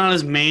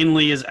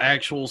manly as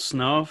actual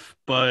snuff,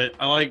 but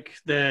I like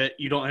that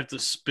you don't have to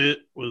spit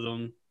with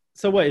them.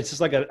 So what? It's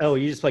just like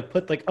you just like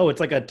put like it's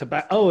like a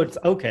tobacco. Oh, it's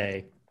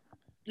okay.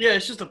 Yeah,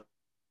 it's just a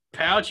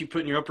pouch you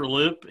put in your upper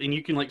lip, and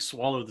you can like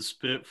swallow the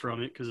spit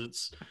from it because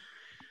it's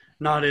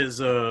not as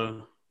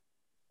not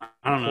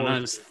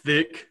as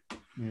thick.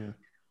 Yeah.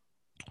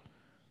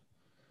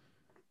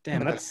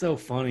 Damn, that's so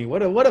funny.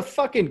 What a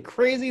fucking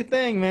crazy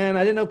thing, man. I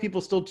didn't know people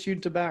still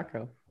chewed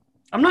tobacco.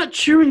 I'm not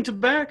chewing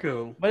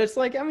tobacco. But it's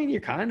like, I mean, you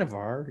kind of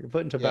are. You're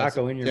putting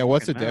tobacco in your Yeah,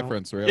 what's the mouth.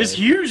 difference, really? It's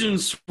huge in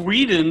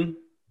Sweden.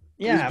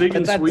 Yeah,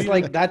 but that's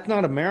like, that's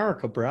not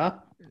America,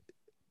 bruh.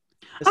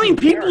 I mean,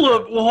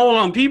 hold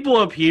on. People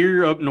up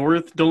here, up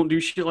north, don't do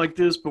shit like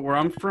this, but where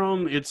I'm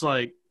from, it's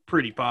like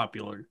pretty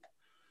popular.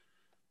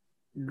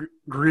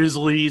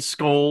 Grizzly,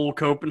 Skull,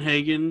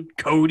 Copenhagen,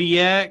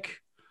 Kodiak.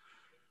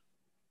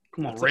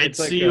 Come on, Red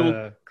Seal.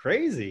 Like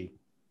crazy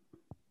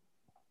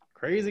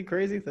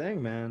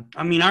thing, man.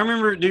 I mean, I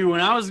remember, dude, when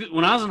I was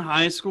in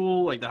high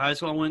school, like the high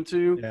school I went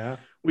to,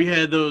 we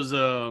had those.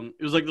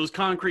 It was like those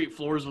concrete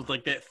floors with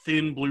like that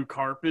thin blue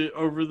carpet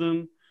over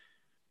them.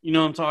 You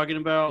know what I'm talking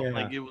about? Yeah.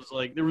 Like it was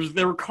like there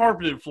were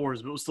carpeted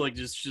floors, but it was like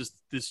just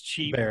this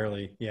cheap.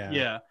 Barely, yeah.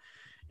 Yeah.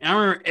 And I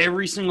remember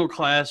every single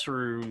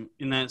classroom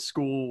in that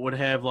school would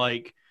have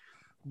like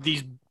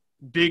these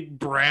big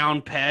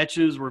brown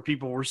patches where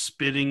people were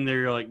spitting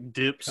their like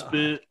dip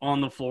spit on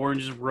the floor and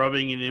just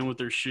rubbing it in with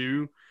their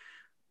shoe.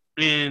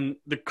 And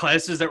the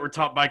classes that were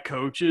taught by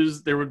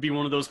coaches, there would be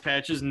one of those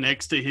patches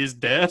next to his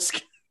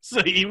desk.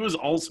 So he was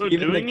also Even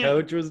doing the it.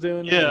 coach was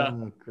doing it? Yeah.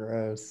 Oh,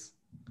 gross.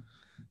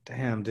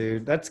 Damn,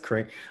 dude, that's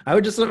crazy. I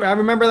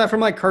remember that from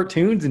like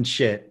cartoons and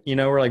shit,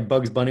 where like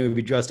Bugs Bunny would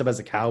be dressed up as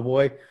a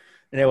cowboy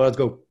and they would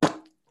go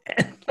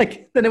and,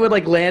 like, then it would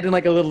like land in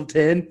like a little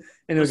tin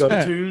and it would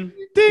go tune.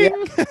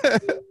 Ding. Yeah.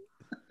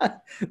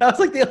 That was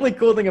like the only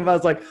cool thing about it.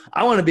 Was like,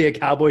 I want to be a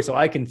cowboy so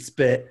I can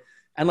spit.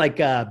 And like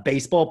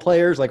baseball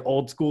players, like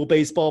old school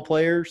baseball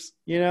players,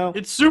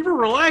 It's super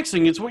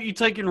relaxing. It's what you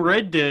take in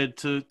Red Dead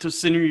to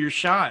center your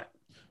shot.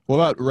 What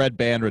about Red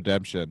Band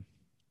Redemption?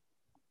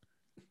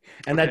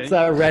 And that's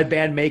Red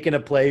Band making a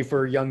play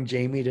for young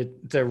Jamie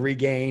to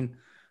regain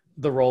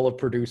the role of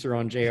producer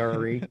on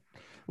JRE.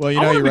 Well, you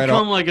I know, want you to ride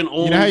become like an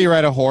old. you know how you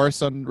ride a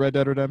horse on Red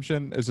Dead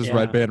Redemption? It's just Yeah.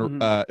 Red Band.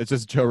 Mhm. It's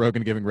just Joe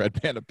Rogan giving Red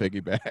Band a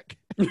piggyback.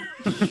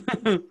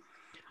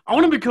 I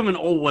want to become an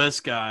old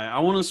West guy. I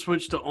want to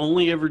switch to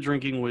only ever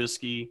drinking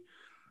whiskey.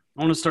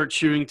 I want to start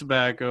chewing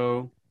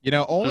tobacco. You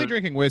know, only Uh,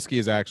 drinking whiskey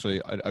is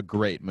actually a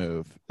great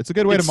move. It's a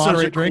good way It's to such a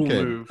moderate cool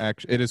drinking. move.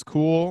 Actually, it is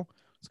cool.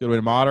 It's a good way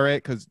to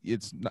moderate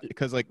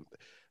because like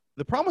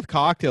the problem with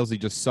cocktails, you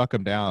just suck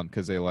them down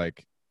because they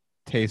like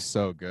taste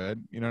so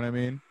good. You know what I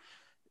mean?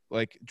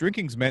 Like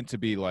drinking's meant to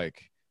be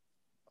like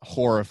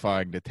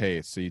horrifying to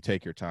taste, so you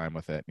take your time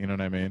with it. You know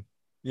what I mean?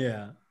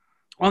 Yeah.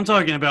 I'm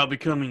talking about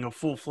becoming a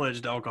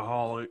full-fledged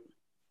alcoholic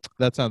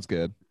That sounds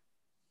good.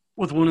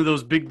 with one of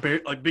those big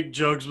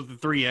jugs with the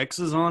 3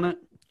 X's on it.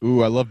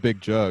 Ooh, I love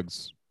big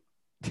jugs.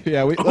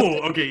 Yeah,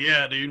 Oh, okay,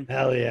 yeah, dude.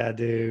 Hell yeah,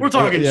 dude. We're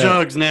talking Yeah.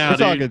 jugs now, we're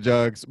dude. talking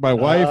jugs. My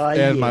wife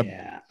and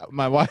yeah.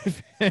 my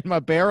wife and my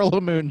barrel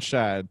of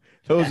moonshine.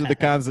 Those are the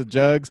kinds of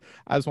jugs.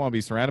 I just want to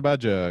be surrounded by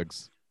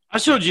jugs. I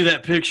showed you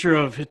that picture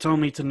of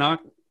Hitomi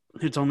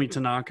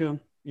Tanaka.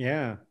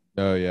 Yeah.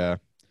 Oh yeah.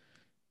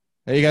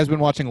 Hey, you guys been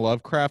watching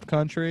Lovecraft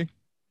Country?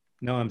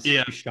 No, I'm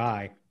Yeah. too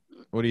shy.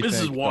 What do you This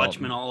think? is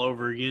Watchmen Dalton? all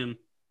over again.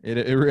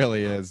 It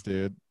really is,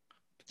 dude.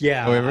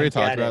 Yeah. Oh, we've I already get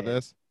talked about it.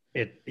 this.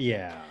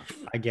 Yeah,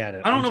 I get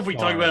it. I don't I'm know if we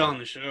talk sorry. about it on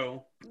the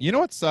show. You know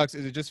what sucks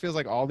is it just feels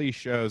like all these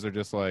shows are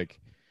just like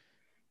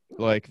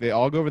they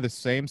all go over the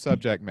same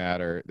subject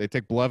matter. They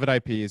take beloved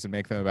IPs and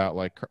make them about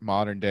like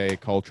modern day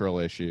cultural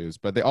issues,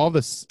 but they all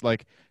this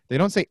like they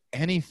don't say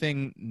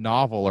anything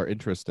novel or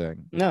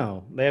interesting.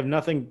 No, they have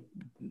nothing.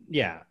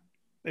 Yeah,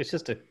 it's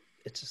just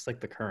like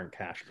the current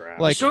cash grab.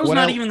 Like, The show's when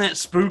not I- even that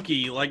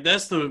spooky. Like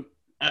that's the.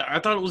 I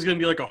thought it was gonna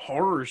be like a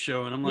horror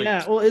show, and I'm like,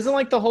 yeah, well, isn't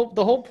like the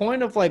whole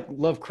point of like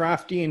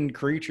Lovecraftian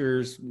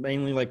creatures,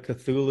 mainly like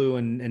Cthulhu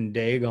and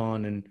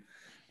Dagon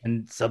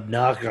and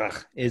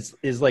Subnachach, is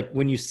like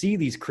when you see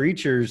these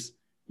creatures,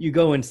 you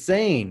go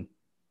insane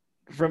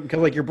because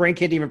like your brain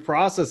can't even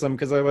process them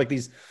because they're like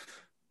these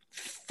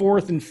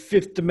fourth and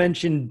fifth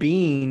dimension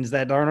beings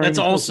that aren't. that's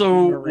even supposed to be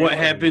also in what reality.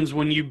 happens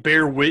when you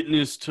bear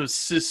witness to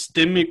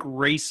systemic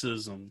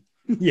racism.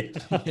 Yeah.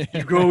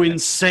 You go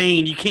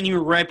insane. You can't even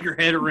wrap your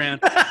head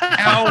around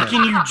how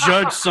can you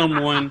judge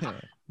someone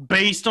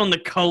based on the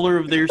color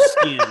of their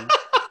skin.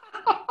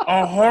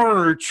 A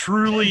horror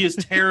truly is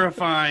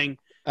terrifying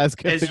as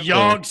as Cthulhu.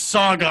 Yog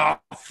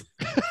Sothoth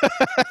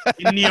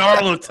in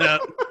Nyarlathotep.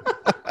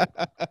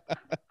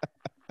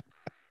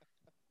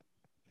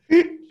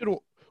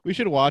 We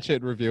should watch it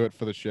and review it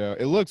for the show.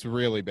 It looks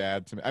really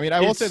bad to me. I mean, I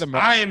will say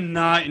I am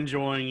not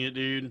enjoying it,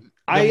 dude.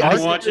 I I'm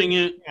started- watching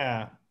it.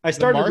 Yeah, I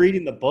started mark-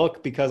 reading the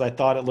book because I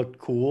thought it looked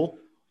cool,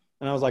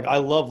 and I was like, I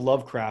love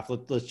Lovecraft.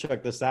 Let's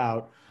check this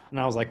out. And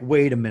I was like,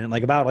 wait a minute.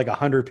 Like about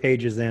 100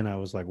 pages in, I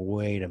was like,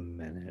 wait a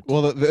minute.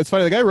 well, it's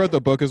funny. The guy who wrote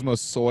the book is the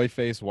most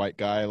soy-faced white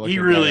guy. He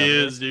really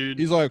is, dude.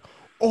 He's like,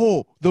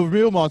 oh, the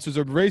real monsters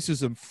of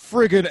racism,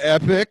 friggin'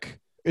 epic.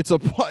 It's a,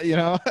 you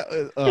know,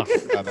 oh,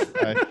 God, that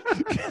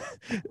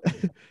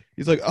guy.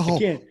 He's like,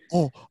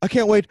 I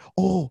can't wait.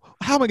 Oh,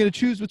 how am I going to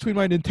choose between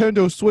my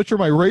Nintendo Switch or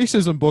my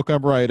racism book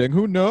I'm writing?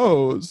 Who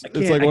knows?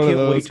 It's like one of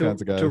those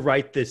kinds of guys. to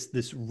write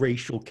this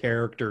racial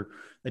character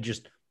that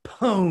just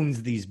pwns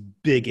these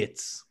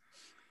bigots.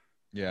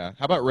 Yeah.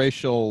 How about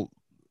racial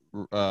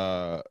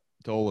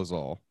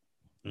Dolezal?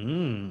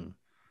 Mm.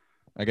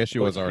 I guess she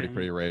was already Okay.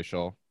 pretty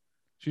racial.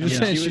 She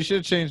Yeah. she should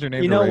have changed her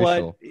name You to know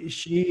racial. what?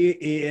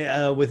 She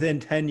within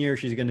 10 years,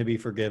 she's going to be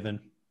forgiven.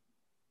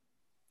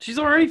 She's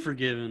already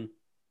forgiven.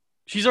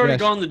 She's already Yeah,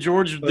 gone the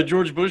George but-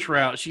 Bush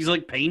route. She's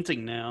like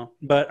painting now.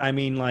 But I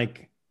mean,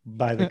 like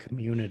by the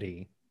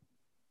community.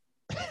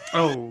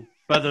 Oh,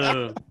 by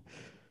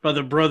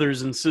the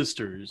brothers and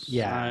sisters.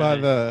 Yeah. By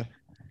the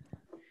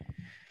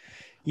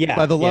Yeah.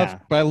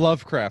 by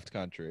Lovecraft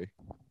Country.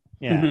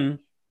 Yeah. Mhm.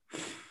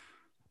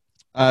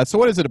 So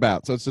what is it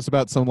about? So it's just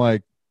about some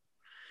like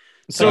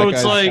So That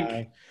it's guy's like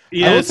guy.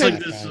 yeah, will it's say- like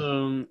this.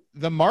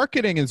 the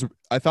marketing is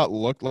I thought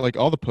looked like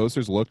all the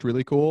posters looked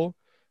really cool,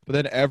 but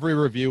then every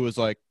review was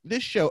like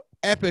this show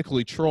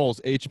epically trolls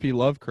H.P.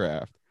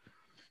 Lovecraft.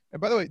 And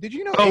by the way, did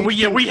you know? Oh,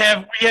 H.P. we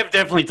have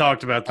definitely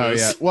talked about Oh this.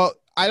 yeah. Well,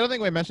 I don't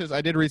think we mentioned this.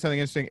 I did read something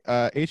interesting.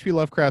 H.P.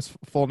 Lovecraft's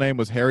full name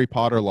was Harry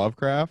Potter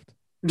Lovecraft.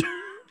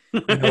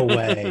 No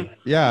way.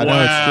 Yeah,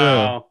 no,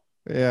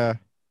 it's true. Yeah.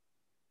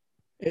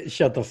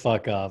 Shut the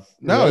fuck up.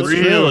 No, it's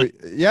Really?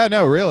 true. Yeah,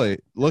 no, really.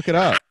 Look it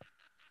up.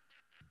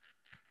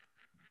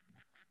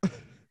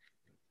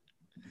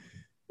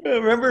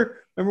 Remember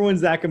when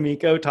Zach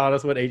Amico taught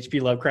us what H.P.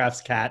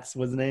 Lovecraft's cats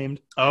was named?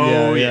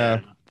 Oh Yeah,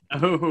 yeah.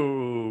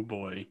 Oh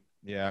boy.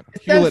 Yeah.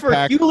 It stands for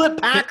Packard.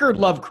 Hewlett Packard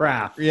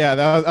Lovecraft. Yeah,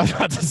 I was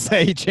about to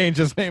say he changed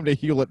his name to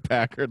Hewlett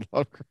Packard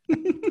Lovecraft.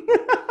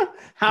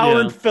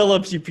 Howard Yeah.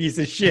 Phillips, you piece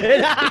of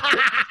shit.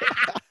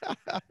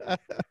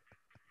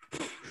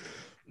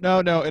 No,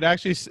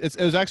 it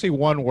was actually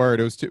one word.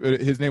 It was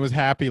his name was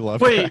Happy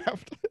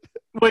Lovecraft.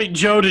 Wait,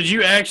 Joe, did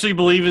you actually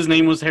believe his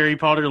name was Harry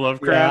Potter yeah.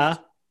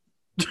 Lovecraft?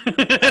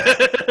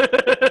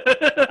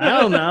 I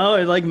don't know.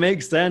 It like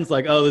makes sense.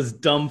 Like, oh, this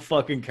dumb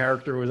fucking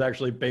character was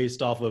actually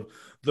based off of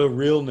the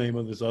real name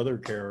of this other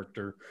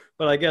character.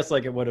 But I guess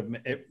like they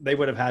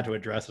would have had to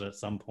address it at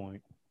some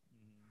point.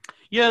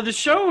 Yeah, the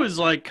show is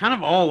like kind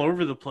of all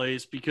over the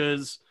place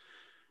because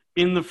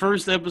in the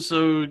first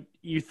episode,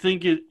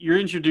 you're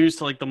introduced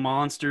to like the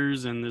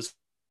monsters and this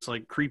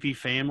like creepy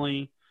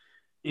family,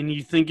 and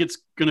you think it's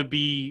gonna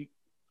be,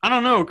 I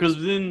don't know, because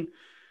then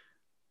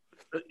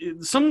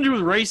it's something to do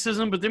with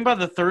racism, but then by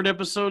the third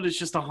episode, it's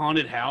just a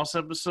haunted house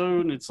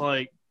episode, and it's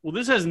like, well,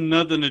 this has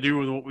nothing to do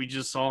with what we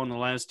just saw in the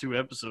last 2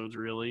 episodes,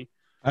 really.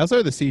 I also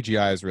heard the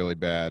CGI is really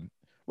bad.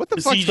 What the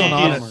fuck's CGI going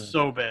on? is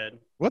so bad.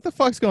 What the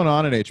fuck's going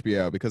on in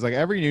HBO? Because like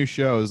every new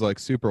show is like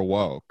super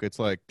woke. It's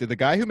like, did the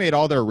guy who made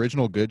all their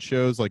original good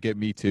shows like get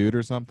Me Too'd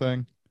or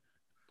something?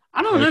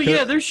 I don't know.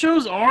 Yeah, their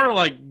shows are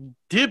like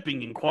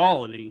dipping in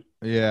quality.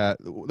 Yeah,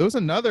 there's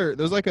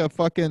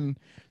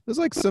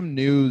like some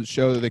new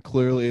show that they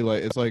clearly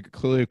like. It's like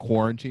clearly a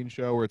quarantine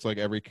show where it's like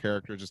every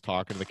character just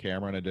talking to the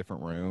camera in a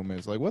different room.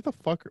 It's like, what the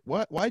fuck?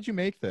 Why'd you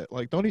make that?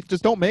 Like, don't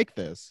make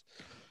this.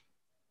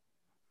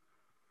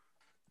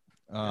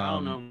 I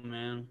don't know,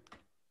 man.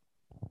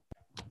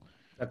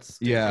 That's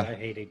stupid. Yeah. I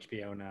hate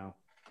HBO now.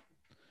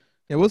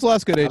 Yeah, what's the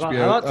last good HBO?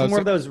 How about some more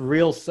of those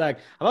real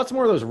sex? How about some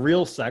more of those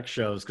real sex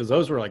shows? Because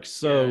those were like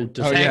so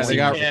Taxi they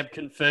got- Cab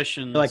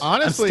Confessions. like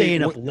Honestly, I'm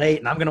staying up late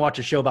and I'm going to watch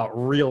a show about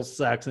real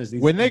sex and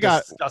these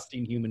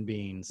disgusting human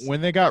beings.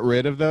 When they got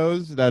rid of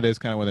those, that is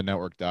kind of when the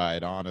network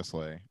died.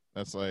 Honestly,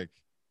 that's like.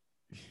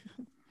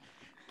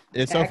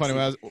 It's so funny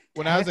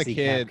when I was a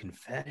kid.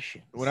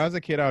 When I was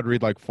a kid, I would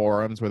read like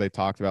forums where they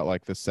talked about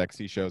like the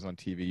sexy shows on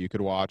TV you could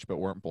watch but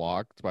weren't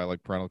blocked by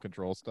like parental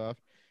control stuff.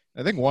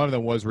 I think one of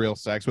them was Real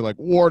Sex. We're like,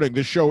 warning,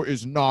 this show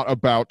is not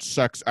about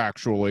sex.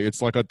 Actually,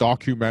 it's like a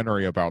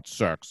documentary about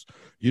sex.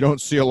 You don't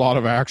see a lot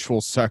of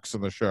actual sex in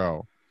the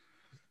show.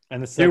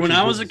 And dude, when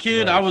I was a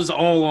kid, I was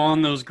all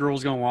on those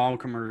Girls Gone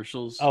Wild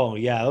commercials. Oh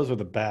yeah, those were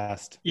the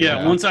best.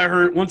 Yeah, once I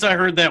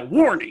heard that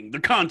warning, the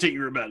content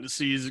you're about to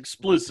see is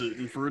explicit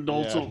and for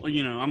adults.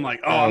 You know, I'm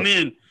like, oh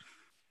man.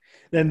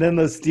 And then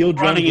the steel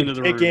drums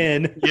kick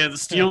in. Yeah, the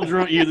steel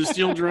drum. Yeah, the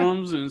steel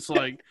drums, and it's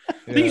like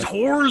these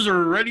whores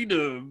are ready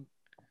to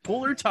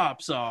pull their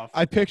tops off.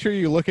 I picture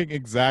you looking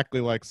exactly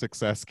like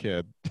Success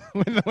Kid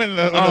when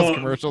those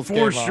commercials came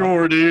for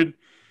sure, dude.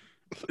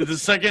 The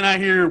second I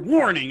hear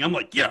warning, I'm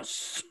like,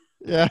 yes.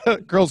 Yeah,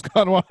 Girls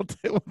Gone Wild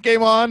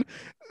came on.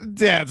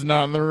 Dad's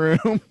not in the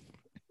room.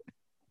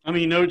 I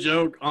mean, no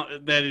joke.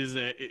 That is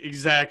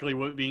exactly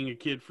what being a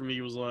kid for me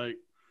was like.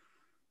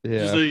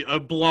 Yeah, just a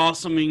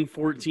blossoming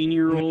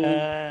 14-year-old.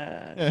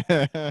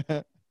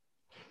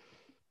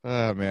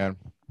 Oh man,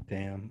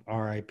 damn.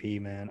 R.I.P.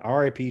 man.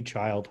 R.I.P.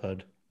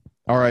 childhood.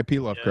 R.I.P.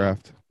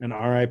 Lovecraft. And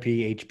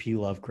R.I.P. H.P.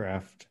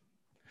 Lovecraft.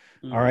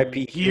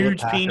 R.I.P.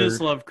 Huge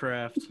penis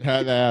Lovecraft.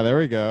 Yeah, there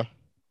we go.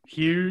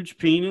 Huge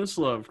penis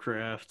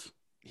Lovecraft.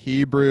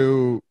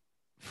 Hebrew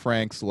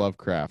Frank's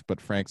Lovecraft,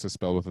 but Frank's is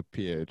spelled with a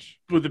PH.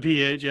 With a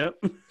PH,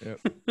 yep. Yep.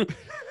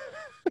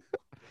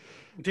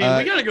 Dude,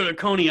 we gotta go to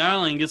Coney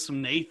Island and get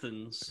some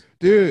Nathans.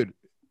 Dude,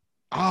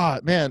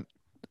 man,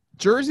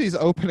 Jersey's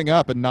opening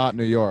up and not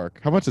New York.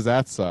 How much does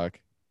that suck?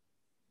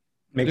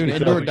 Dude,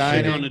 indoor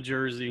dining, on to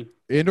Jersey.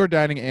 Indoor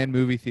dining and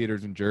movie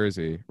theaters in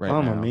Jersey right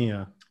now. Mamma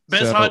mia.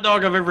 Best hot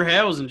dog I've ever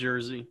had was in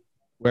Jersey.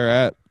 Where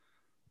at?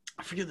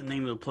 I forget the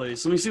name of the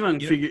place. Let me see if I can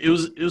figure. It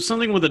was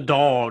something with a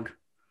dog.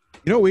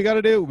 You know what we got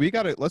to do?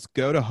 Let's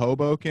go to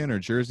Hoboken or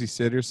Jersey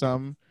City or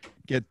something.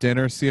 Get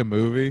dinner, see a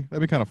movie.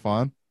 That'd be kind of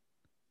fun.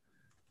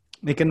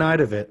 Make a night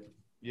of it.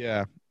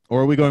 Yeah.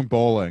 Or are we going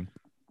bowling?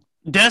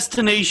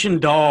 Destination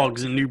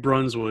Dogs in New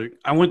Brunswick.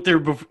 I went there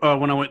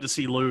when I went to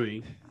see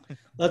Louis.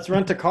 Let's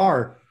rent a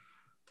car.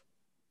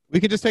 We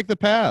could just take the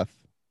path.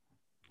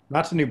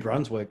 Not to New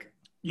Brunswick.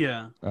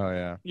 Yeah. Oh,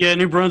 yeah. Yeah,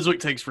 New Brunswick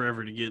takes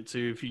forever to get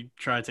to if you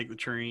try to take the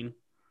train.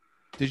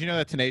 Did you know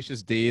that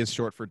Tenacious D is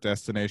short for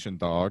Destination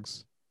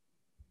Dogs?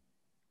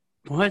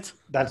 What?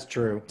 That's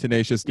true.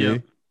 Tenacious D? Yeah.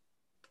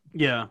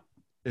 Yeah.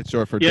 It's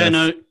short for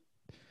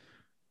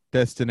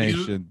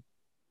Destination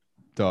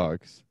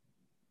Dogs.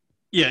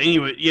 Yeah,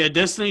 anyway. Yeah,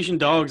 Destination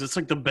Dogs. It's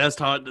like the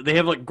best they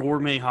have like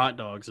gourmet hot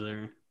dogs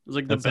there. It's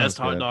like the best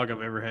hot dog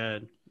I've ever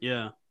had.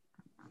 Yeah.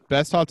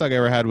 Best hot dog I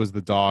ever had was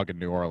the Dog in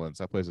New Orleans.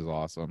 That place is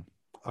awesome.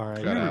 All right.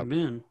 I've never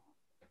been.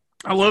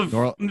 I love.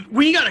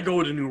 We got to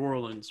go to New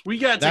Orleans. We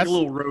got to take a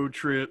little road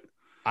trip.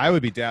 I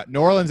would be down. New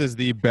Orleans is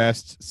the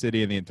best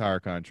city in the entire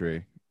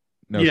country.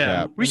 No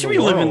cap. We should be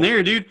living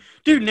there, dude.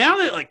 Dude, now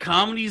that like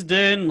comedy's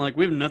dead and like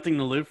we have nothing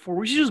to live for,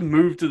 we should just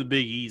move to the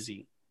Big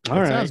Easy. All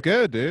right. Sounds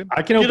good, dude.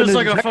 I can get us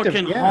like a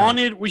fucking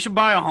haunted. We should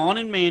buy a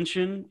haunted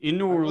mansion in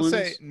New Orleans.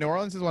 Say New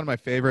Orleans is one of my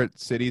favorite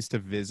cities to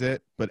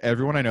visit, but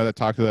everyone I know that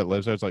talks to that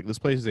lives there is like, this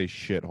place is a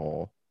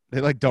shithole.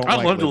 They like don't.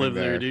 I'd love to live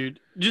there, dude.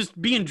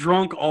 Just being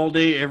drunk all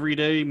day, every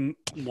day,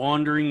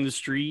 wandering the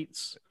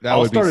streets.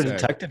 I'll start a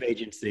detective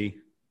agency.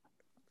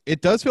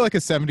 It does feel like a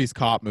 70s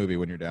cop movie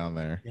when you're down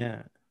there.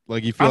 Yeah.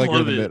 Like you feel like you're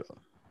in the middle.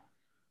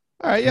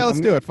 All right, yeah, let's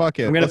do it. Fuck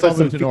it. I'm gonna let's all put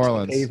move some to New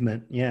Orleans.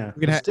 Pavement. Yeah.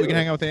 We can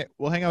hang out with.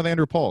 We'll hang out with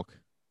Andrew Polk.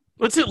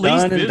 Let's at least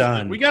Done and visit.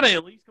 done. We got to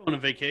at least go on a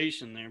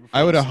vacation there.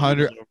 I would before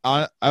the season's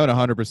over. I would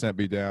 100%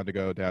 be down to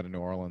go down to New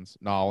Orleans.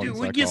 Dude,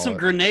 we get some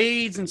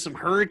grenades and some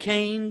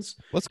hurricanes.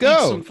 Let's Eat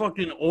go. some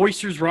fucking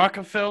oysters,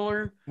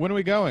 Rockefeller. When are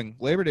we going?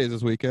 Labor Day is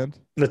this weekend.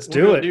 Let's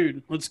do it.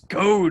 dude. Let's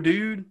go,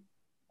 dude.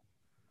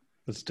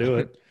 Let's do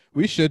it.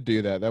 We should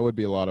do that. That would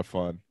be a lot of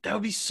fun. That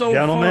would be so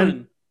Gentlemen,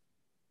 fun.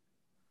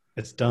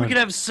 It's done. We could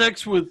have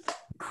sex with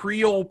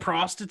Creole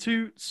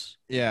prostitutes.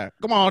 Yeah.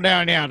 Come on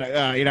down, eat me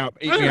out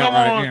Come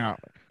right on. now.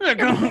 Yeah,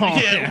 go on,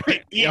 yeah. yeah,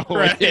 Yo,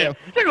 right. yeah.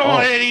 Yeah, go Oh.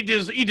 on ahead,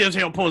 eat this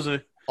hell pussy.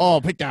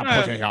 Oh, pick that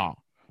pussy, y'all.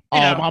 Oh,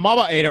 Yeah. my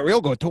mama ate it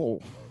real good, too.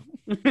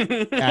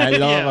 I Yeah.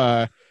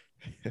 love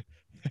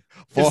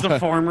It's the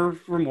farmer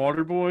from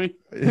Waterboy.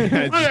 Yeah,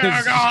 Yeah,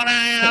 go on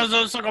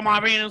ahead, suck on my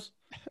penis.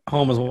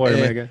 Home is warrior,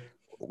 Eh. Mega.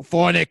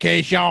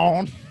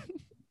 fornication.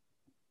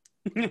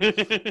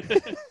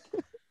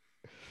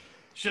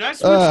 Should I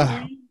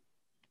switch weed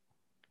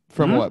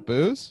From Hmm? what,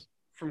 booze?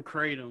 from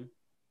Kratom?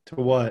 To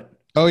what?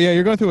 Oh, yeah,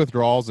 you're going through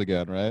withdrawals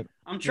again, right?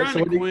 I'm trying so to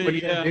what do you- quit. what do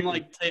you Yeah, gotta I'm do?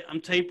 like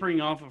I'm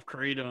tapering off of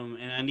Kratom,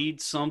 and I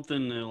need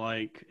something to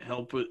like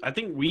help with. I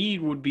think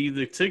weed would be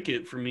the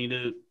ticket for me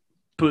to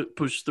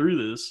push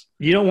through this.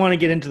 You don't want to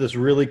get into this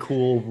really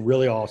cool,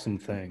 really awesome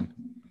thing.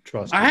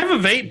 Trust me. I have a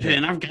vape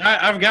pen. I've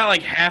got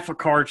like half a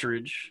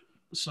cartridge,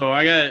 so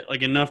I got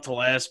like enough to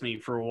last me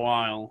for a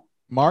while.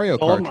 Mario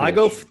Kart. I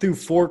go through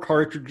 4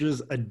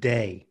 cartridges a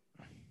day.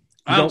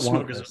 I don't want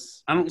smoke as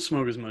this. I don't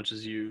smoke as much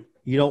as you.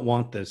 You don't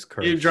want this,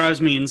 Kurt. It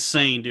drives me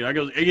insane, dude. I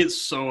get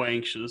so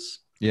anxious.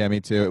 Yeah, me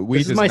too.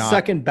 This is my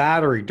second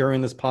battery during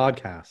this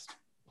podcast.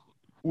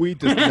 We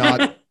does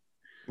not.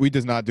 We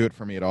does not do it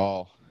for me at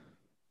all.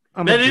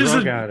 I'm That a is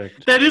drug a-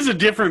 addict. That is a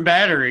different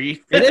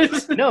battery. It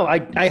is. No,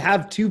 I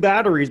have 2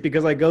 batteries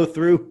because I go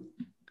through.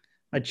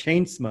 I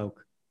chain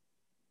smoke.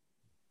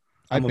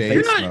 I I'm a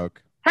base vape-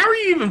 smoke. How are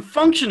you even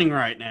functioning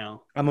right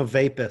now? I'm a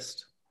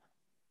vapist.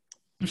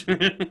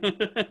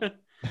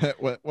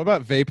 What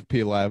about Vape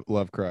P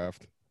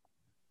Lovecraft?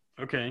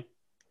 Okay.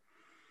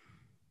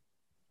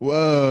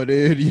 Whoa,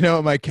 dude! You know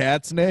what my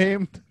cat's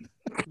named?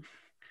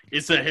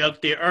 It's a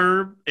healthy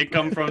herb. It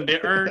comes from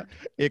the earth.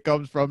 It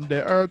comes from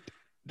the earth.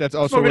 That's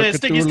also Smoking where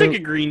that Cthulhu- sticky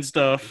green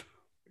stuff.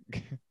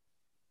 You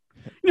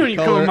know, when you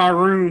come Color- in my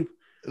room.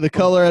 The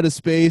color out of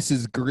space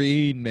is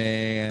green,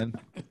 man.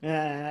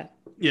 Yeah.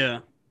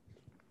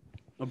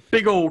 A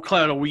big old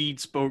cloud of weed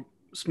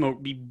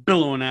smoke be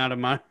billowing out of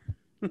my.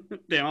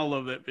 Damn, I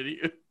love that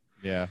video.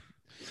 Yeah.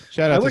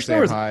 Shout out I to wish Sam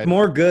there was Hyde.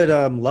 more good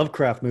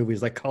Lovecraft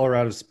movies like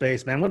Colorado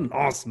Space. Man, what an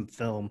awesome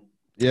film!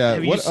 Yeah.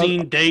 Have you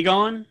seen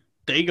Dagon?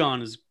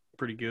 Dagon is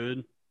pretty good.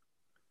 I'm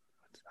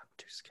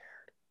too scared.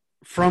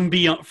 From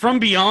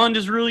Beyond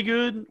is really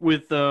good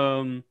with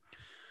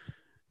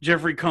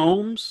Jeffrey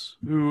Combs,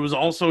 who was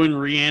also in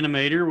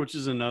Reanimator, which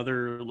is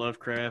another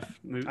Lovecraft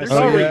movie. I There's saw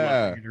so many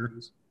yeah.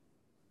 Lovecraft.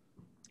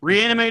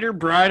 Reanimator,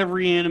 Bride of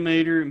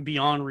Reanimator, and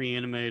Beyond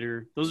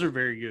Reanimator. Those are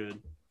very good.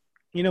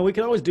 You know, we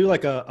could always do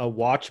like a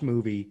watch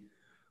movie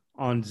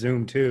on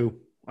Zoom too.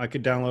 I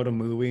could download a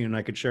movie and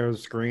I could share the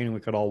screen and we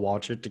could all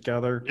watch it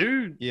together.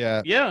 Dude,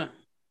 Yeah. yeah.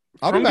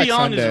 I'll be From back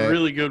Beyond Sunday. is a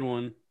really good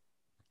one.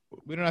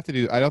 We don't have to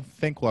do. I don't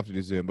think we'll have to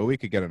do Zoom, but we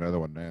could get another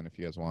one, man, if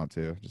you guys want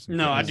to. Just in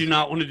No, I case. do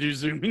not want to do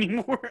Zoom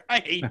anymore. I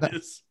hate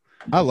this.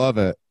 I love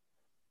it.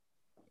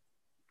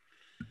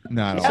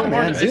 No, I It's don't so like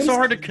hard- it. it's Zoom's- so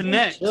hard to Zoom's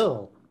connect.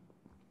 Chill.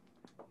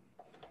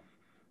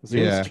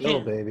 Zoom's Yeah. chill,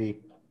 baby.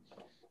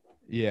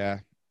 Yeah.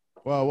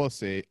 Well, we'll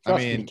see. Trust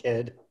I mean, me,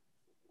 kid.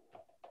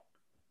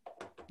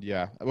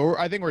 yeah. Well,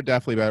 I think we're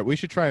definitely better. We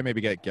should try and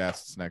maybe get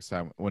guests next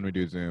time when we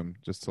do Zoom,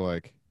 just to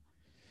like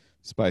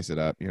spice it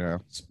up. You know?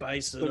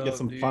 Spice it We'll up. get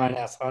some dude. fine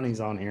ass honeys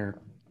on here.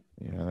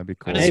 Yeah, that'd be I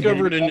cool. Hey,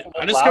 discovered baby,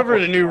 I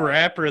discovered a new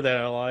rapper that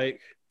I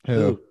like.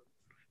 Who?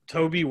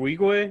 Toby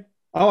Wigway.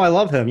 Oh, I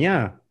love him.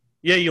 Yeah.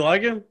 Yeah, you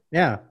like him?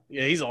 Yeah.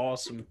 Yeah, he's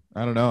awesome.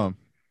 I don't know him.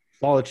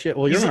 Solid shit.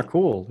 Well, you're He's a- not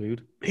cool,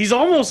 dude. He's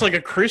almost like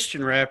a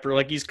Christian rapper.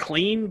 Like he's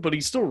clean, but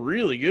he's still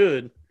really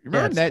good.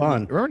 Remember it's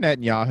fun. Remember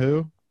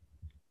Netanyahu?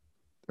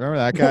 Remember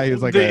that guy? He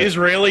was like the a,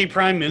 Israeli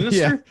prime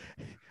minister.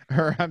 Yeah.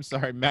 Or I'm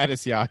sorry,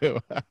 Mattis Yahoo.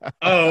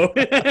 Oh.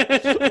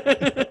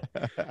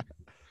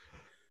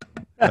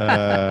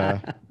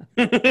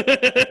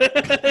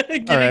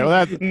 All right, well,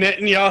 that's-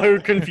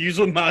 Netanyahu confused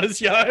with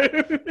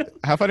Matisyahu.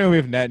 How funny would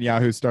it be if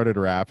Netanyahu started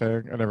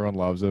rapping and everyone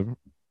loves him?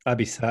 I'd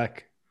be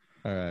sick.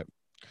 All right.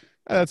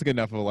 That's a good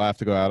enough of a laugh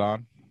to go out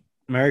on.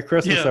 Merry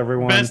Christmas, Yeah,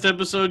 everyone. best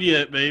episode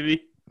yet,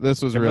 baby.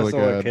 This was Give really us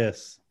all a good.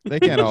 kiss. They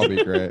can't all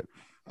be great.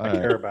 All I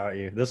right. care about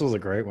you. This was a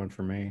great one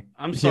for me.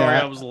 I'm sorry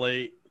Yeah. I was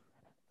late.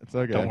 It's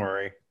okay. Don't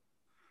worry.